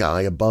starry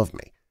sky above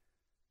me.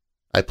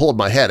 I pulled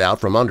my head out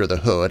from under the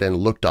hood and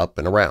looked up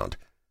and around.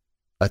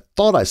 I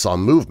thought I saw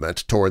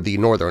movement toward the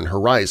northern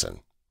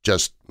horizon,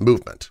 just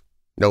movement.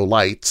 No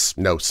lights,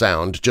 no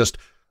sound, just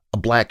a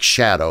black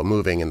shadow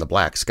moving in the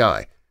black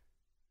sky.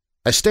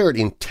 I stared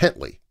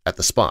intently at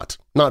the spot,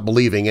 not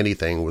believing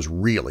anything was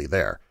really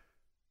there.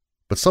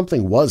 But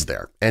something was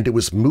there, and it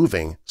was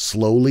moving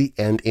slowly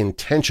and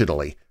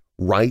intentionally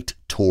right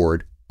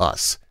toward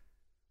us.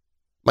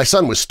 My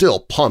son was still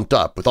pumped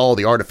up with all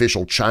the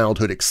artificial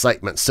childhood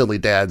excitement silly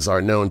dads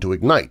are known to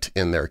ignite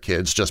in their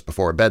kids just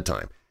before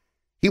bedtime.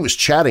 He was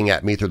chatting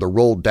at me through the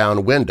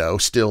rolled-down window,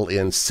 still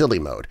in silly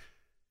mode.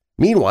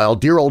 Meanwhile,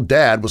 dear old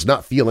Dad was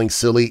not feeling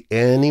silly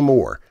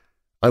anymore.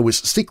 I was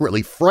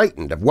secretly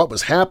frightened of what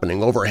was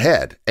happening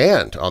overhead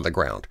and on the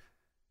ground.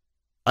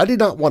 I did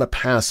not want to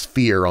pass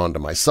fear on to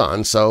my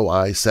son, so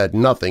I said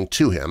nothing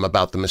to him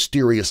about the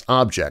mysterious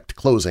object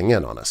closing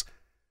in on us.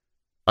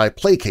 I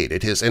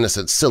placated his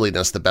innocent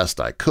silliness the best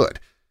I could,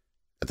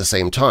 at the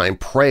same time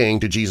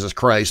praying to Jesus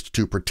Christ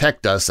to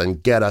protect us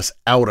and get us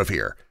out of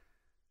here.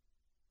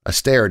 I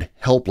stared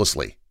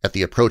helplessly at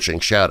the approaching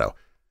shadow,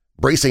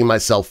 bracing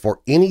myself for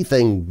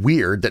anything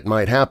weird that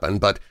might happen,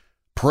 but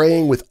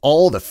praying with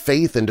all the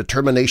faith and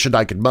determination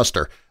I could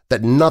muster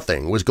that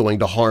nothing was going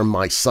to harm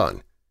my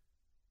son.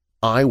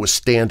 I was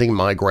standing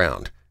my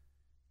ground.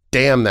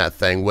 Damn that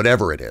thing,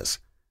 whatever it is.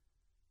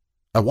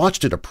 I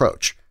watched it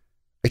approach.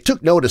 I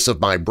took notice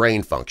of my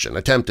brain function,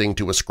 attempting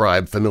to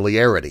ascribe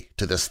familiarity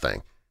to this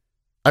thing.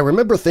 I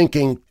remember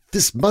thinking,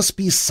 this must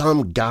be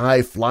some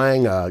guy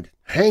flying a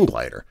hang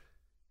glider.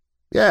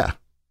 Yeah,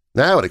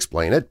 that would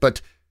explain it,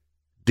 but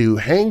do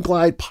hang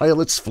glide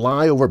pilots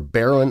fly over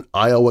barren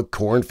Iowa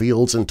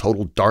cornfields in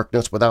total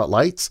darkness without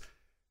lights?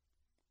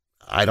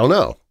 I don't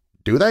know.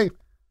 Do they?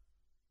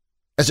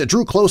 As it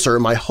drew closer,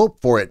 my hope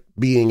for it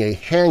being a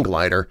hang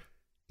glider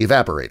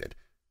evaporated.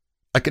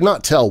 I could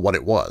not tell what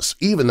it was,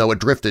 even though it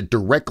drifted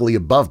directly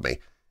above me,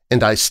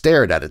 and I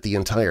stared at it the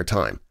entire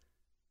time.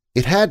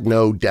 It had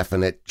no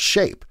definite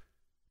shape.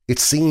 It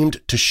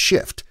seemed to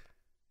shift.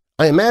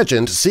 I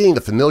imagined seeing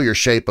the familiar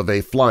shape of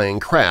a flying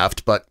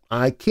craft, but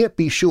I can't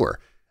be sure.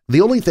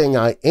 The only thing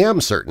I am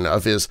certain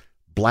of is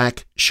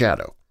black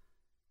shadow.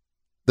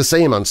 The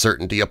same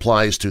uncertainty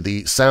applies to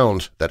the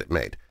sound that it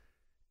made.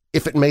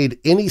 If it made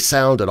any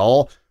sound at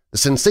all, the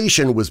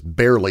sensation was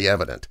barely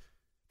evident.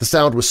 The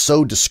sound was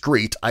so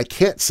discreet I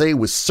can't say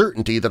with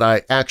certainty that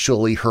I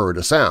actually heard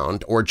a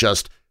sound or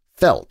just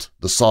felt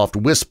the soft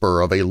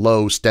whisper of a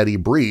low, steady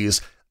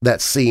breeze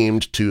that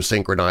seemed to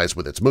synchronize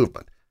with its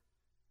movement.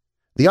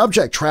 The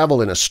object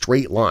traveled in a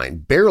straight line,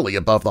 barely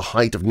above the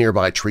height of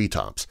nearby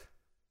treetops.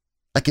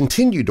 I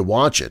continued to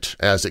watch it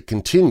as it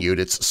continued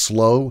its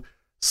slow,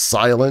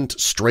 silent,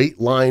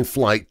 straight-line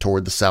flight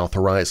toward the south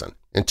horizon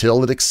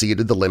until it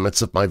exceeded the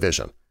limits of my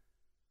vision.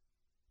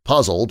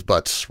 Puzzled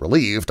but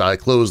relieved, I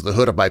closed the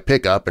hood of my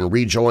pickup and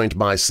rejoined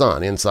my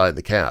son inside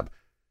the cab.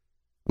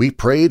 We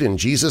prayed in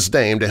Jesus'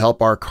 name to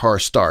help our car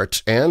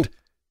start, and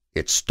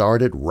it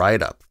started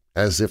right up,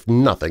 as if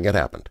nothing had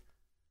happened.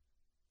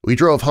 We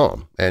drove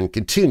home and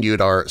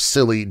continued our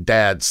silly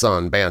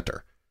dad-son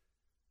banter.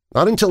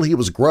 Not until he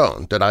was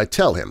grown did I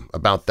tell him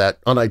about that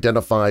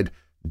unidentified,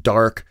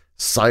 dark,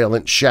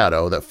 silent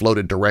shadow that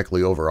floated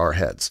directly over our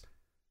heads.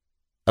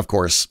 Of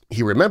course,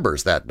 he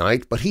remembers that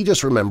night, but he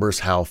just remembers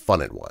how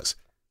fun it was.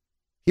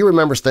 He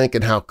remembers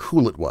thinking how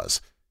cool it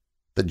was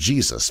that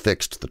Jesus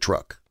fixed the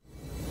truck.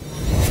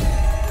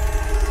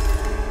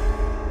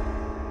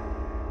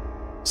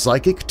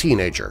 Psychic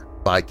Teenager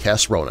by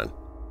Kes Ronan.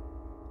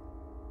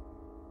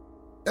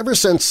 Ever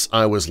since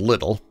I was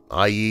little,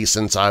 i.e.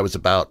 since I was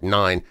about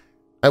 9,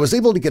 I was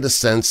able to get a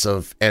sense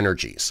of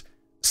energies,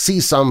 see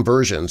some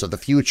versions of the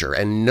future,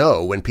 and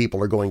know when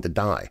people are going to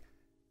die.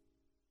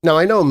 Now,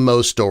 I know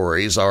most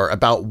stories are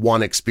about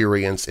one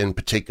experience in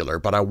particular,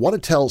 but I want to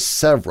tell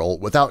several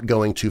without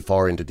going too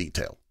far into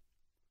detail.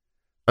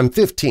 I'm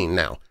 15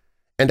 now,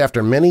 and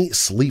after many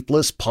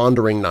sleepless,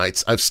 pondering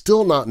nights, I've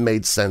still not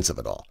made sense of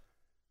it all.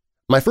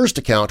 My first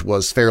account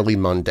was fairly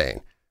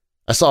mundane.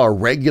 I saw a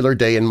regular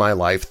day in my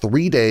life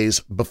 3 days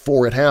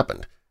before it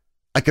happened.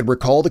 I could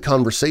recall the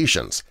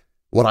conversations,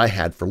 what I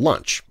had for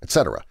lunch,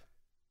 etc.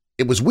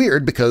 It was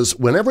weird because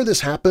whenever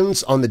this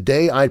happens on the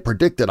day I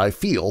predicted, I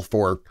feel,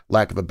 for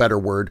lack of a better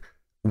word,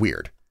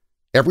 weird.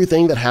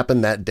 Everything that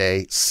happened that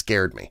day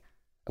scared me.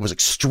 I was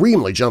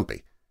extremely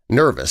jumpy,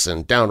 nervous,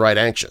 and downright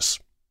anxious.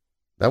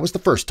 That was the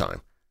first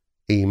time.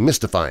 A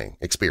mystifying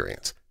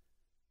experience.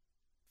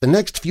 The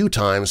next few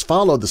times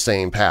followed the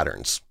same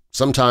patterns.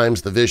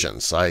 Sometimes the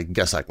visions, I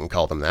guess I can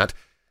call them that,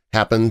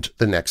 happened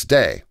the next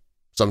day.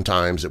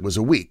 Sometimes it was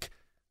a week.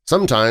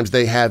 Sometimes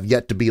they have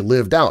yet to be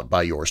lived out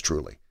by yours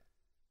truly.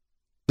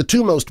 The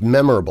two most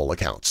memorable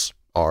accounts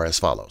are as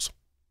follows.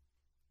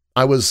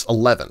 I was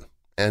 11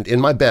 and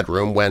in my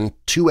bedroom when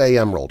 2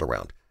 a.m. rolled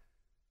around.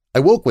 I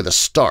woke with a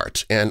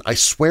start, and I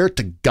swear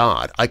to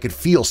God I could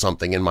feel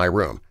something in my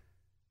room.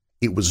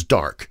 It was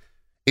dark.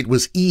 It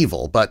was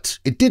evil, but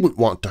it didn't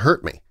want to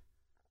hurt me.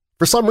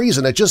 For some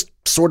reason, it just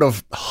sort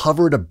of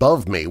hovered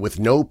above me with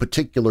no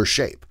particular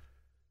shape.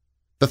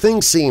 The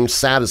thing seemed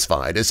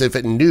satisfied, as if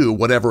it knew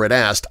whatever it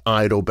asked,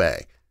 I'd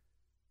obey.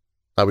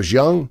 I was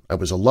young, I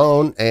was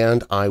alone,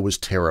 and I was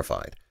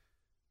terrified.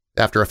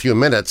 After a few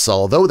minutes,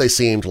 although they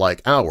seemed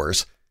like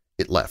hours,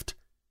 it left.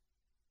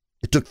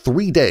 It took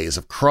 3 days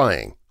of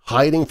crying,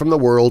 hiding from the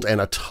world,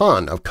 and a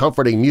ton of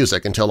comforting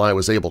music until I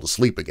was able to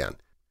sleep again.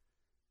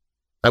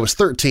 I was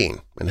 13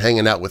 and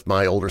hanging out with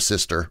my older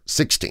sister,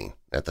 16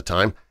 at the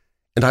time,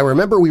 and I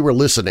remember we were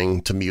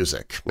listening to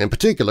music, in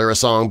particular a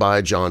song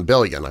by John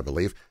Bellion, I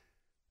believe.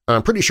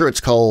 I'm pretty sure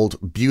it's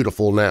called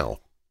Beautiful Now.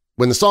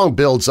 When the song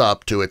builds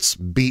up to its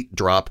beat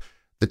drop,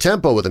 the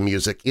tempo of the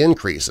music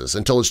increases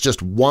until it's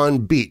just one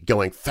beat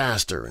going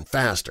faster and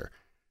faster.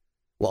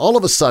 Well, all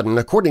of a sudden,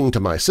 according to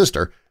my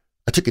sister,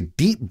 I took a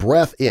deep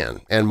breath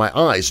in, and my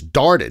eyes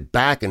darted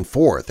back and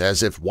forth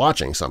as if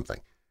watching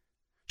something.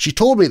 She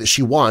told me that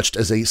she watched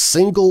as a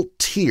single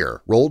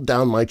tear rolled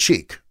down my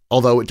cheek.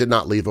 Although it did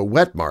not leave a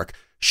wet mark,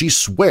 she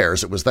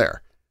swears it was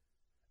there.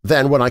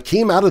 Then when I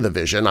came out of the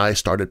vision, I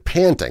started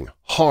panting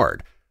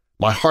hard,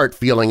 my heart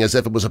feeling as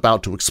if it was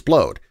about to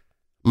explode.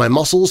 My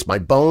muscles, my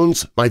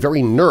bones, my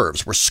very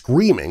nerves were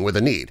screaming with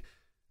the need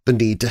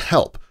to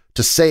help,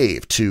 to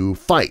save, to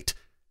fight.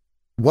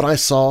 What I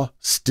saw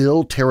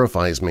still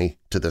terrifies me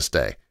to this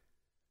day.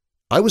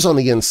 I was on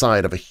the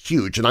inside of a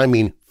huge, and I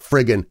mean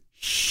friggin'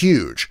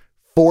 huge,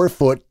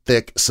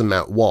 4-foot-thick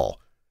cement wall.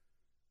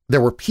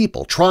 There were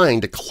people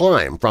trying to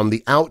climb from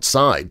the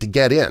outside to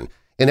get in,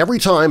 and every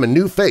time a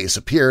new face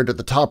appeared at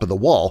the top of the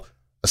wall,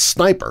 a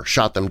sniper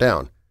shot them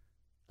down.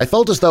 I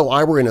felt as though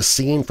I were in a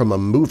scene from a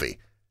movie.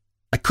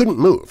 I couldn't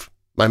move.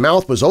 My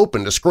mouth was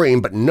open to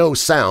scream, but no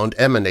sound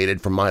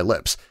emanated from my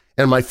lips,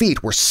 and my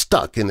feet were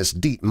stuck in this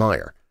deep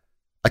mire.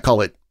 I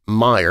call it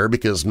mire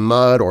because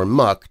mud or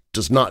muck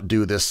does not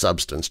do this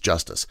substance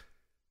justice.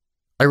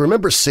 I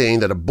remember seeing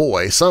that a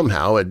boy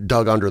somehow had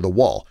dug under the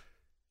wall.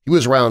 He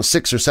was around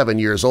 6 or 7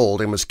 years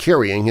old and was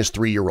carrying his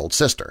 3-year-old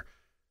sister.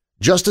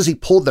 Just as he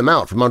pulled them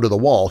out from under the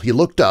wall, he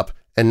looked up,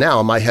 and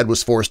now my head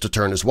was forced to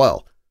turn as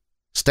well.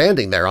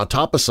 Standing there on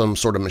top of some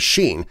sort of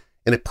machine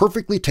in a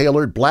perfectly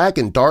tailored black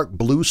and dark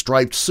blue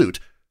striped suit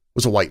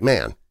was a white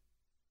man.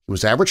 He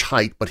was average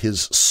height, but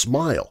his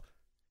smile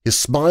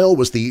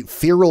was the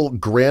feral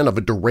grin of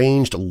a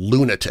deranged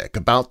lunatic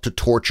about to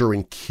torture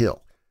and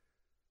kill.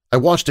 I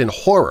watched in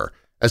horror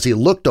as he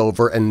looked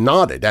over and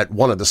nodded at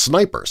one of the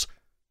snipers.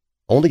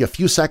 Only a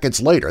few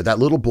seconds later, that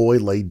little boy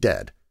lay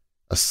dead,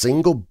 a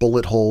single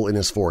bullet hole in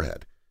his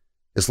forehead.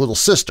 His little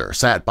sister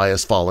sat by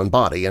his fallen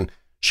body, and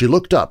she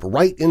looked up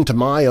right into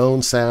my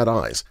own sad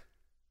eyes.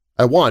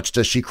 I watched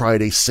as she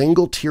cried a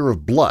single tear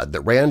of blood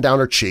that ran down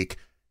her cheek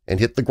and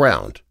hit the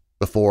ground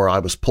before I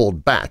was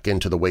pulled back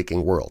into the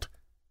waking world.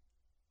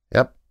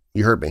 Yep,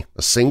 you heard me,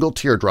 a single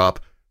teardrop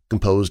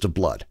composed of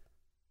blood.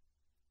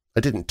 I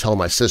didn't tell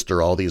my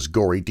sister all these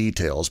gory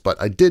details,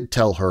 but I did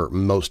tell her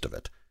most of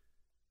it.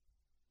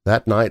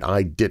 That night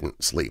I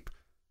didn't sleep.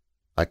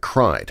 I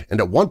cried,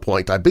 and at one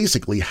point I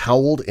basically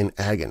howled in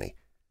agony.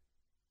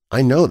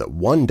 I know that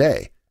one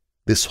day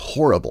this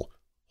horrible,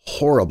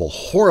 horrible,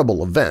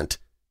 horrible event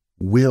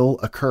will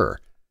occur.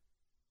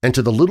 And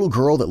to the little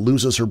girl that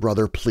loses her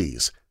brother,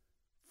 please,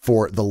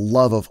 for the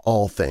love of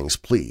all things,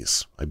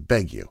 please, I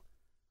beg you,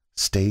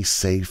 stay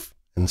safe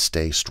and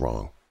stay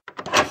strong.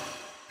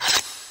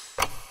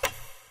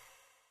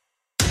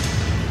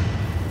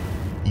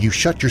 You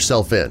shut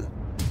yourself in,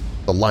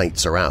 the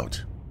lights are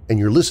out, and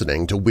you're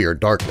listening to Weird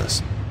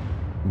Darkness.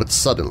 But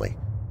suddenly,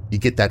 you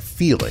get that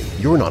feeling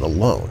you're not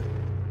alone.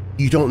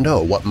 You don't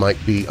know what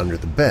might be under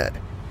the bed,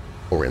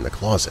 or in the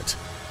closet,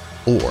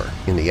 or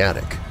in the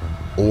attic,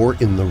 or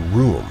in the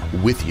room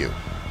with you.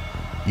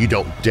 You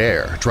don't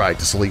dare try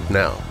to sleep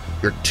now.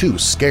 You're too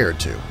scared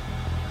to.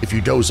 If you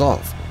doze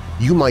off,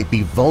 you might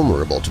be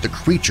vulnerable to the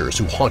creatures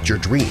who haunt your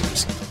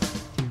dreams.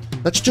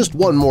 That's just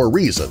one more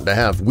reason to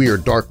have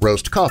Weird Dark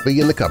Roast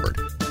coffee in the cupboard,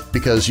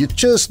 because you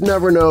just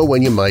never know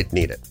when you might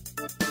need it.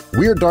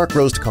 Weird Dark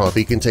Roast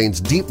coffee contains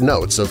deep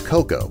notes of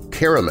cocoa,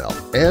 caramel,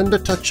 and a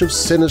touch of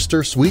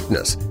sinister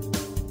sweetness.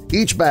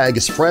 Each bag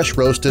is fresh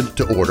roasted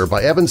to order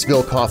by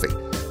Evansville Coffee,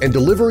 and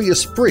delivery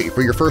is free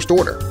for your first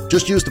order.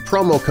 Just use the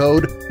promo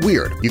code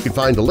WEIRD. You can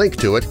find a link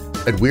to it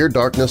at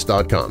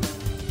WeirdDarkness.com.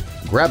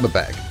 Grab a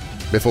bag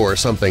before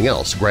something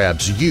else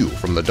grabs you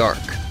from the dark.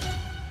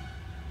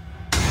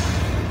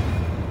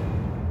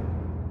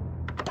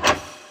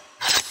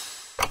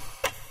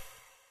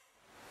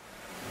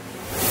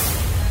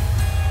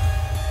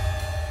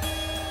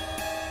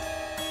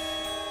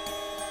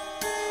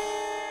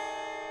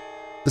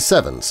 The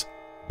Sevens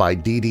by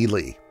D.D.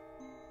 Lee.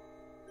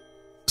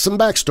 Some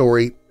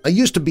backstory: I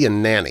used to be a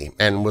nanny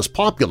and was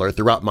popular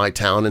throughout my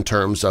town in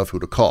terms of who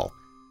to call.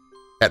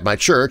 At my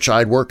church,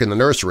 I'd work in the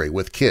nursery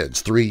with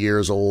kids 3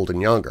 years old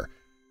and younger.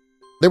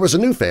 There was a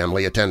new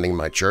family attending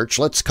my church,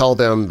 let's call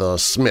them the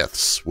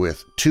Smiths,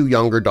 with 2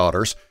 younger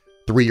daughters,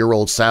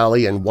 3-year-old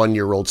Sally and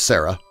 1-year-old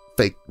Sarah,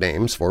 fake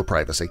names for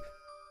privacy.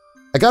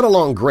 I got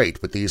along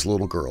great with these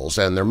little girls,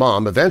 and their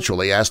mom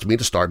eventually asked me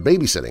to start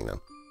babysitting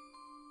them.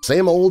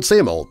 Same old,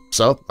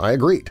 so I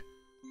agreed.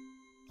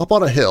 Up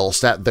on a hill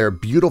sat their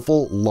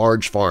beautiful,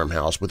 large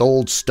farmhouse with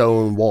old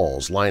stone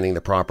walls lining the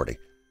property.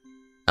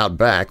 Out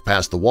back,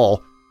 past the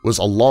wall, was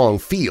a long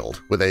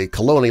field with a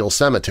colonial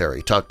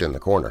cemetery tucked in the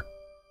corner.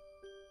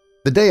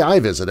 The day I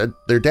visited,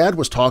 their dad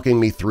was talking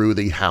me through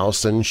the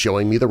house and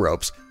showing me the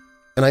ropes,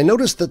 and I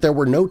noticed that there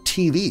were no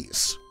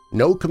TVs,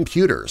 no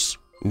computers,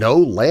 no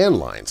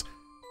landlines,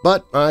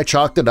 but I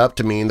chalked it up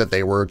to mean that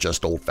they were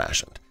just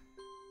old-fashioned.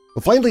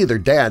 Well, finally, their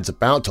dad's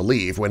about to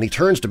leave when he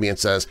turns to me and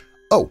says,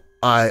 "Oh,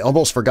 I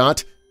almost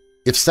forgot.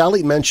 If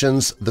Sally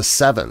mentions the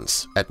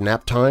Sevens at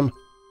nap time,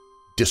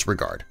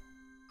 disregard."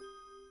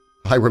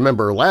 I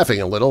remember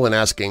laughing a little and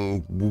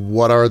asking,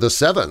 "What are the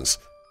Sevens?"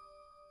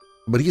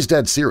 But he's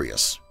dead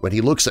serious when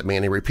he looks at me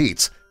and he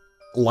repeats,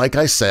 "Like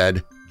I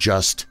said,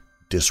 just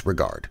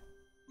disregard.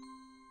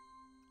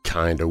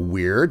 Kinda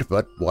weird,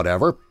 but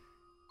whatever.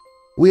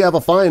 We have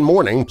a fine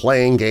morning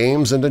playing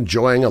games and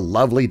enjoying a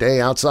lovely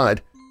day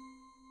outside.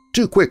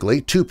 Too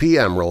quickly, 2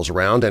 p.m. rolls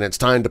around and it's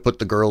time to put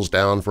the girls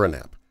down for a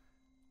nap.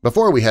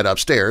 Before we head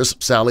upstairs,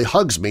 Sally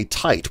hugs me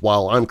tight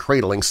while I'm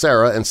cradling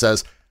Sarah and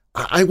says,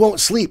 "I won't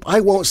sleep,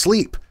 I won't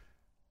sleep."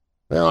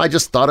 Well, I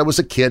just thought I was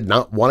a kid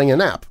not wanting a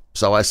nap,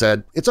 so I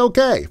said, "It's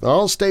okay,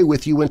 I'll stay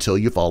with you until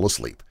you fall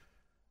asleep."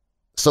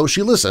 So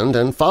she listened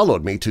and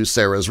followed me to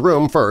Sarah's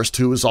room first,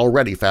 who was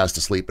already fast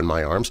asleep in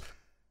my arms.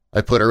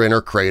 I put her in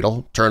her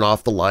cradle, turn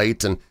off the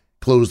light, and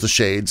close the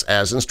shades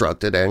as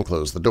instructed and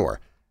close the door.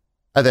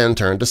 I then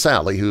turned to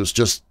Sally, who's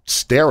just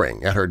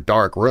staring at her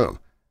dark room.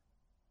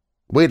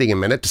 Waiting a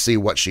minute to see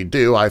what she'd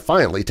do, I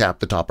finally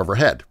tapped the top of her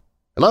head.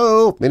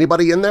 "Hello?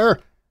 Anybody in there?"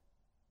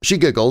 She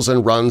giggles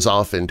and runs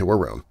off into her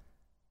room.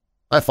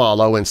 I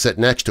follow and sit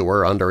next to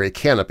her under a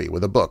canopy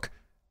with a book.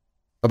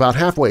 About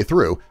halfway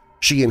through,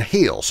 she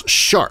inhales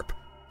sharp,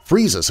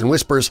 freezes, and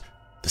whispers,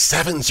 "The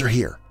Sevens are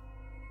here."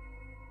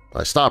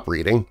 I stop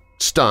reading,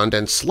 stunned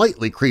and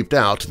slightly creeped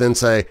out, then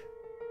say,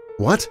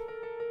 "What?"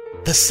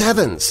 "The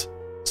Sevens,"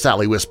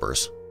 Sally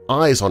whispers,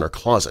 eyes on her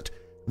closet.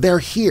 "They're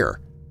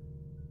here."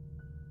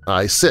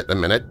 I sit a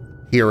minute,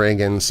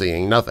 hearing and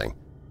seeing nothing.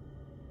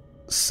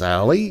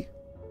 "Sally?"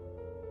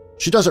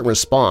 She doesn't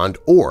respond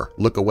or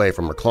look away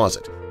from her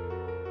closet.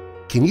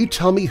 "Can you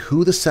tell me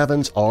who the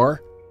Sevens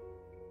are?"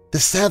 "The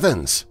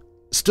Sevens,"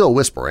 still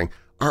whispering,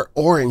 "are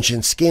orange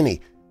and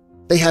skinny.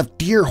 They have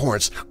deer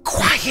horns."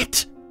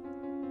 "Quiet!"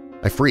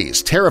 I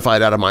freeze,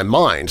 terrified out of my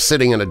mind,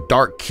 sitting in a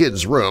dark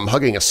kid's room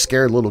hugging a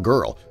scared little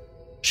girl.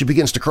 She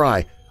begins to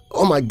cry.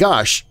 "Oh my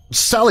gosh!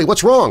 Sally,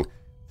 what's wrong?"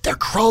 "They're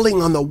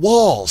crawling on the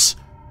walls!"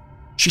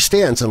 She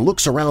stands and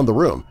looks around the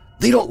room.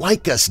 "They don't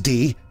like us,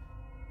 Dee."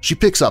 She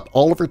picks up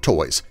all of her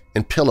toys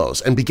and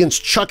pillows and begins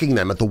chucking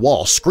them at the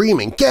wall,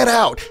 screaming, "Get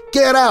out!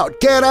 Get out!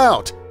 Get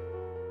out!"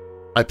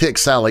 I pick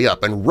Sally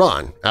up and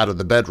run out of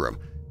the bedroom,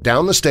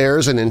 down the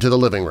stairs and into the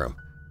living room.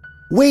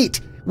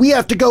 "Wait! We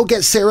have to go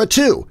get Sarah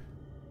too!"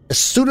 As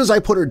soon as I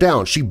put her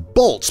down, she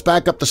bolts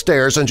back up the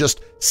stairs and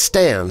just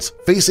stands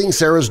facing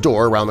Sarah's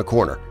door around the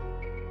corner.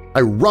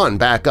 I run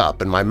back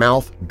up and my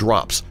mouth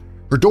drops.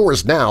 Her door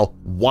is now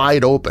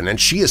wide open and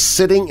she is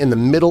sitting in the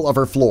middle of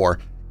her floor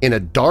in a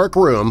dark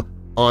room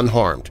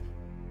unharmed.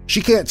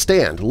 She can't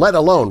stand, let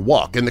alone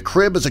walk, and the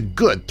crib is a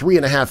good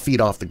 3.5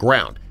 feet off the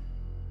ground.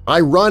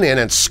 I run in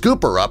and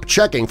scoop her up,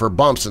 checking for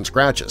bumps and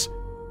scratches.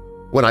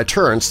 When I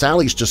turn,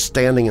 Sally's just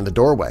standing in the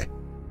doorway.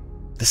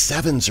 "The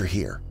Sevens are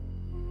here."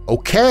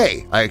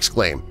 "Okay!" I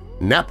exclaim.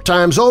 "Nap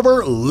time's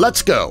over,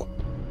 let's go!"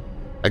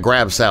 I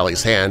grab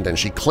Sally's hand and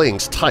she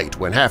clings tight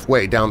when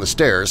halfway down the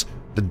stairs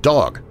the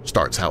dog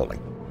starts howling.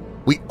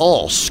 We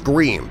all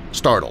scream,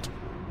 startled.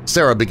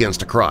 Sarah begins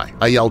to cry.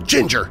 I yell,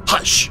 "Ginger,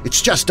 hush!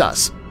 It's just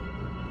us!"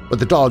 But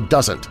the dog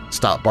doesn't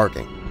stop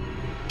barking.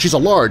 She's a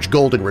large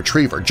golden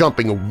retriever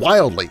jumping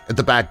wildly at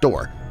the back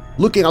door.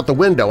 Looking out the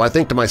window, I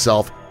think to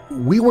myself,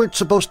 we weren't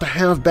supposed to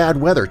have bad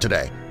weather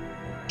today.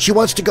 "She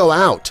wants to go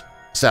out,"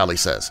 Sally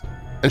says,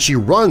 and she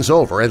runs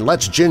over and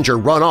lets Ginger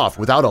run off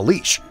without a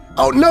leash.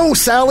 "Oh no,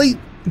 Sally!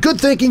 Good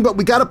thinking, but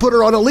we gotta put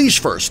her on a leash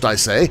first," I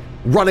say,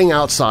 running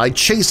outside,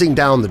 chasing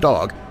down the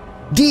dog.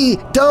 "Dee,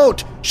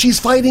 don't! She's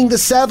fighting the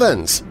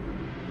Sevens!"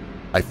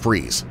 I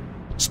freeze,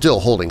 still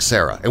holding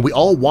Sarah, and we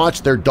all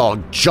watch their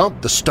dog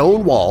jump the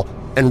stone wall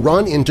and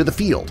run into the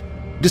field,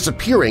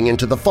 disappearing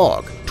into the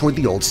fog toward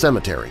the old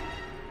cemetery.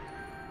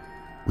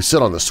 We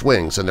sit on the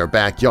swings in their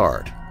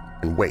backyard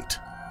and wait,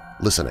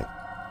 listening.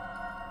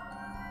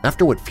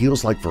 After what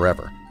feels like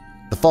forever,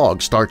 the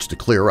fog starts to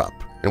clear up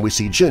and we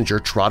see Ginger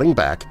trotting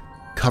back,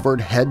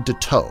 covered head to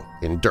toe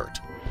in dirt.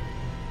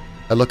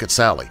 I look at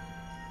Sally.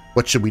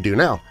 What should we do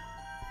now?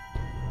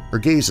 Her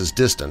gaze is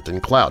distant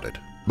and clouded.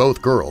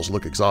 Both girls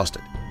look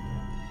exhausted.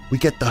 "We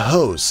get the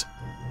hose."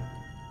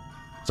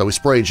 So we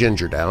spray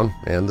Ginger down,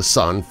 and the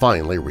sun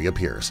finally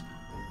reappears.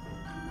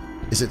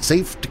 Is it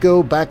safe to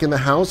go back in the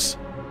house?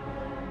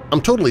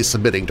 I'm totally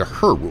submitting to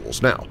her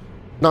rules now.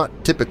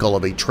 Not typical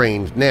of a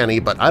trained nanny,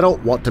 but I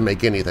don't want to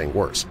make anything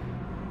worse.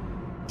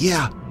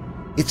 "Yeah,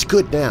 it's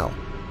good now."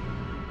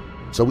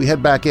 So we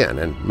head back in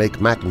and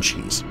make mac and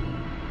cheese.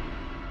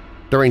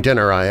 During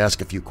dinner, I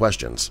ask a few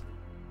questions.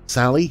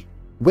 "Sally,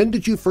 when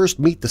did you first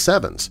meet the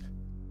Sevens?"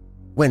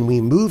 "When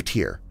we moved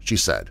here," she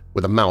said,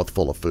 with a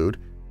mouthful of food.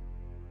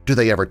 "Do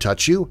they ever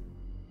touch you?"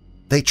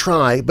 "They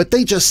try, but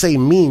they just say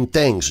mean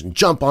things and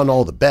jump on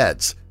all the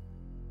beds."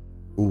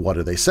 "What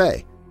do they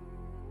say?"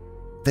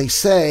 "They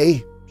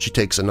say," she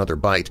takes another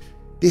bite,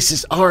 "This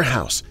is our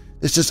house.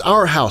 This is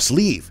our house.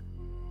 Leave."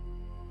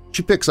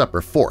 She picks up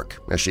her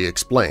fork as she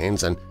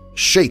explains and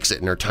shakes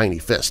it in her tiny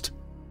fist.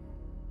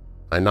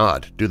 I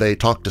nod. Do they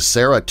talk to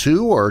Sarah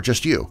too, or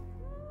just you?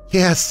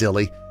 "Yeah,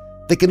 silly.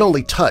 They can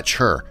only touch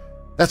her.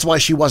 That's why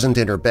she wasn't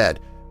in her bed.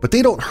 But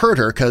they don't hurt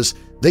her because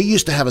they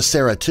used to have a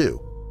Sarah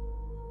too."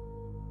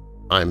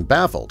 I'm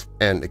baffled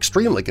and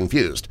extremely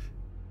confused.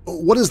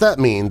 What does that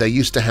mean, they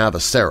used to have a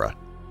Sarah?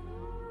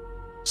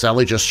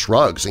 Sally just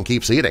shrugs and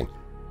keeps eating.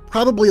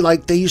 Probably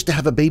like they used to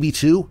have a baby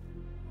too."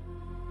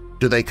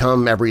 "Do they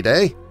come every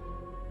day?"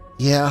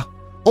 "Yeah,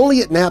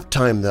 only at nap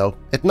time though.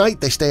 At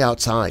night they stay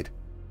outside."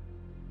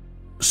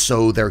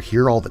 "So they're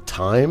here all the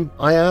time?"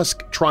 I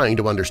ask, trying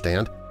to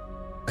understand.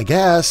 "I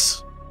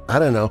guess. I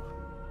don't know.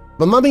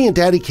 But Mommy and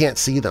Daddy can't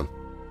see them."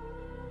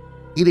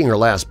 Eating her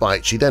last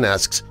bite, she then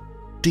asks,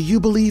 "Do you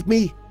believe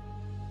me?"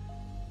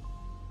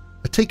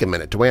 I take a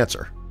minute to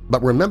answer,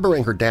 but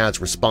remembering her dad's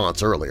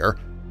response earlier,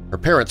 her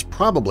parents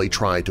probably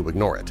tried to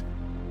ignore it.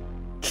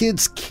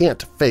 Kids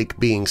can't fake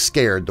being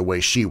scared the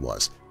way she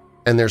was,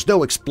 and there's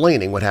no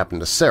explaining what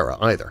happened to Sarah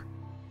either.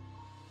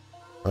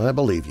 "I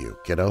believe you,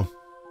 kiddo."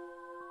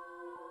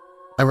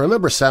 I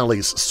remember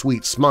Sally's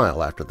sweet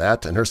smile after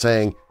that and her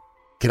saying,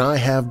 "Can I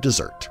have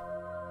dessert?"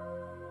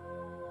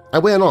 I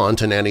went on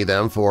to nanny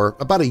them for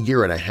about a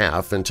year and a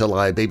half until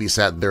I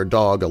babysat their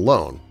dog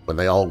alone when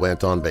they all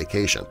went on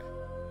vacation.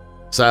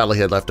 Sally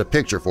had left a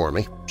picture for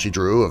me she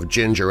drew of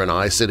Ginger and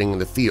I sitting in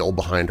the field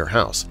behind her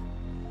house.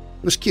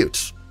 It was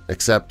cute,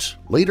 except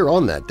later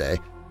on that day,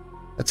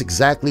 that's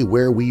exactly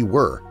where we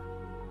were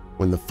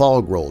when the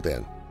fog rolled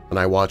in and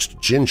I watched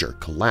Ginger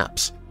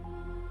collapse.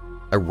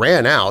 I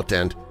ran out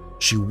and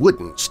she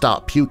wouldn't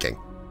stop puking.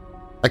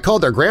 I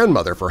called their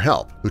grandmother for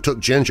help, who took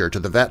Ginger to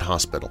the vet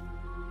hospital.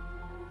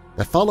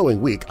 That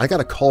following week, I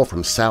got a call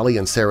from Sally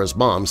and Sarah's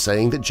mom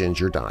saying that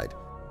Ginger died.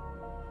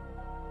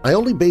 I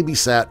only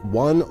babysat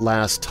one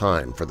last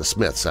time for the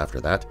Smiths after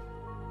that.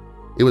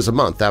 It was a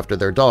month after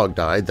their dog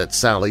died that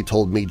Sally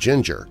told me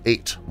Ginger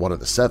ate one of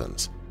the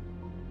sevens.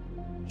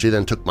 She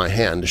then took my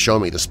hand to show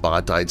me the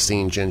spot I'd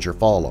seen Ginger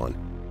fall on.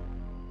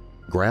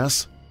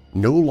 Grass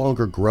no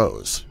longer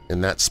grows in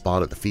that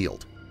spot of the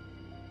field.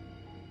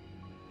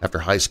 After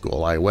high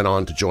school, I went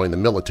on to join the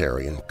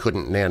military and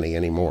couldn't nanny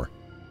anymore.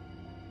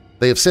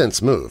 They have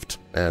since moved,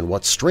 and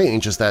what's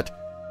strange is that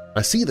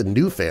I see the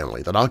new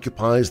family that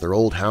occupies their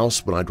old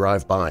house when I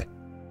drive by.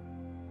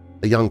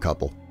 A young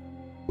couple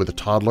with a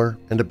toddler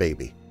and a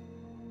baby,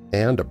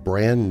 and a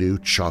brand new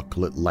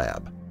chocolate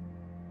lab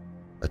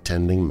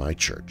attending my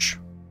church.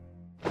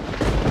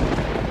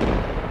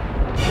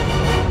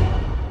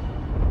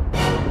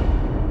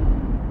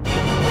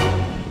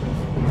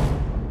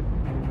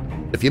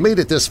 If you made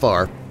it this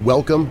far,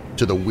 welcome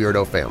to the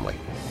Weirdo family.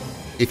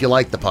 If you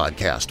like the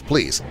podcast,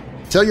 please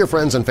tell your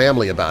friends and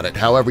family about it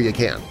however you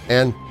can,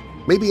 and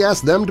maybe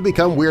ask them to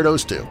become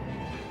weirdos too.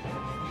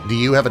 Do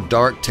you have a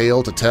dark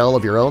tale to tell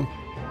of your own?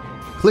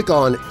 Click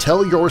on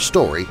Tell Your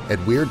Story at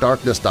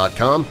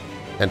WeirdDarkness.com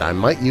and I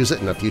might use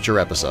it in a future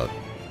episode.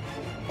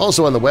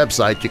 Also on the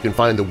website you can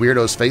find the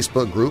Weirdos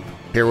Facebook group,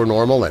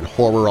 paranormal and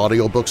horror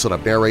audiobooks that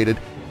I've narrated,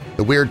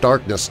 the Weird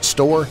Darkness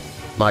store,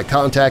 my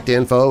contact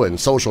info and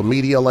social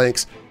media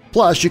links,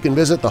 plus you can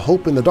visit the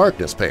Hope in the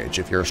Darkness page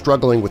if you're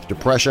struggling with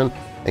depression,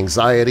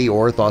 anxiety,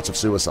 or thoughts of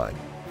suicide.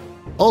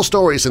 All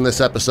stories in this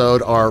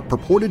episode are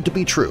purported to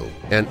be true,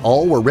 and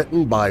all were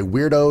written by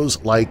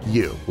weirdos like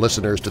you,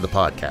 listeners to the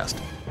podcast.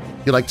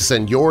 If you'd like to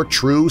send your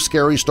true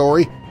scary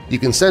story, you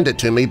can send it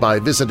to me by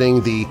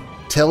visiting the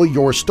Tell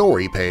Your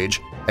Story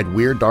page at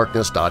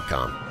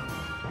WeirdDarkness.com.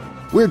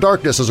 Weird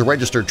Darkness is a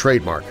registered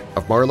trademark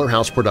of Marlar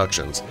House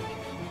Productions.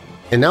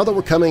 And now that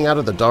we're coming out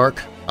of the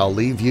dark, I'll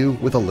leave you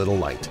with a little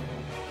light.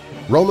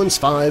 Romans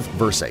 5,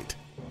 verse 8.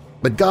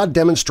 But God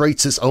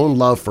demonstrates His own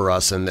love for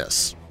us in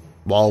this: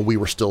 while we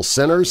were still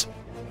sinners,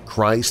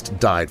 Christ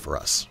died for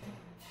us.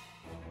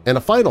 And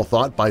a final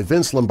thought by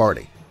Vince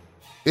Lombardi.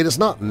 It does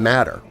not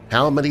matter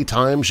how many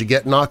times you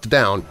get knocked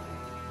down,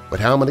 but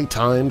how many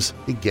times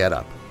you get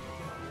up.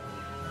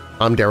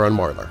 I'm Darren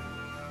Marlar.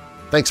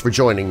 Thanks for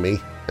joining me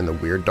in the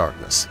Weird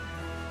Darkness.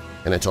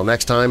 And until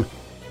next time,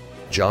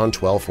 John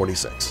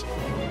 12:46.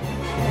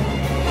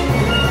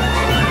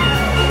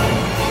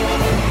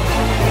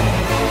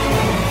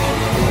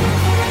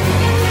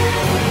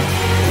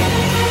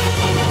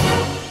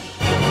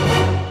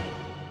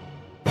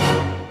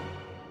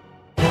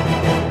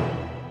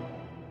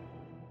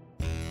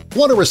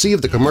 Want to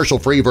receive the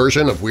commercial-free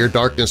version of Weird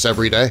Darkness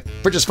every day?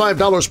 For just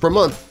 $5 per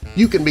month,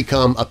 you can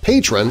become a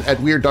patron at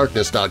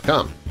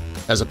WeirdDarkness.com.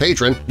 As a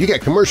patron, you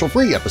get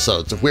commercial-free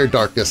episodes of Weird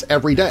Darkness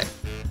every day,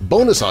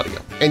 bonus audio,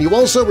 and you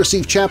also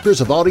receive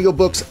chapters of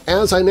audiobooks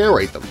as I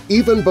narrate them,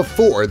 even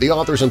before the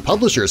authors and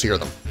publishers hear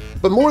them.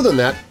 But more than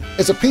that,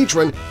 as a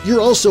patron,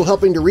 you're also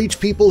helping to reach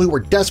people who are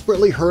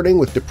desperately hurting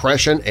with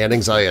depression and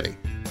anxiety.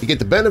 You get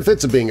the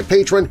benefits of being a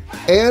patron,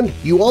 and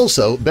you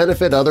also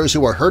benefit others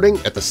who are hurting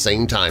at the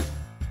same time.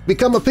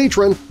 Become a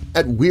patron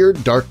at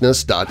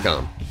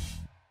WeirdDarkness.com.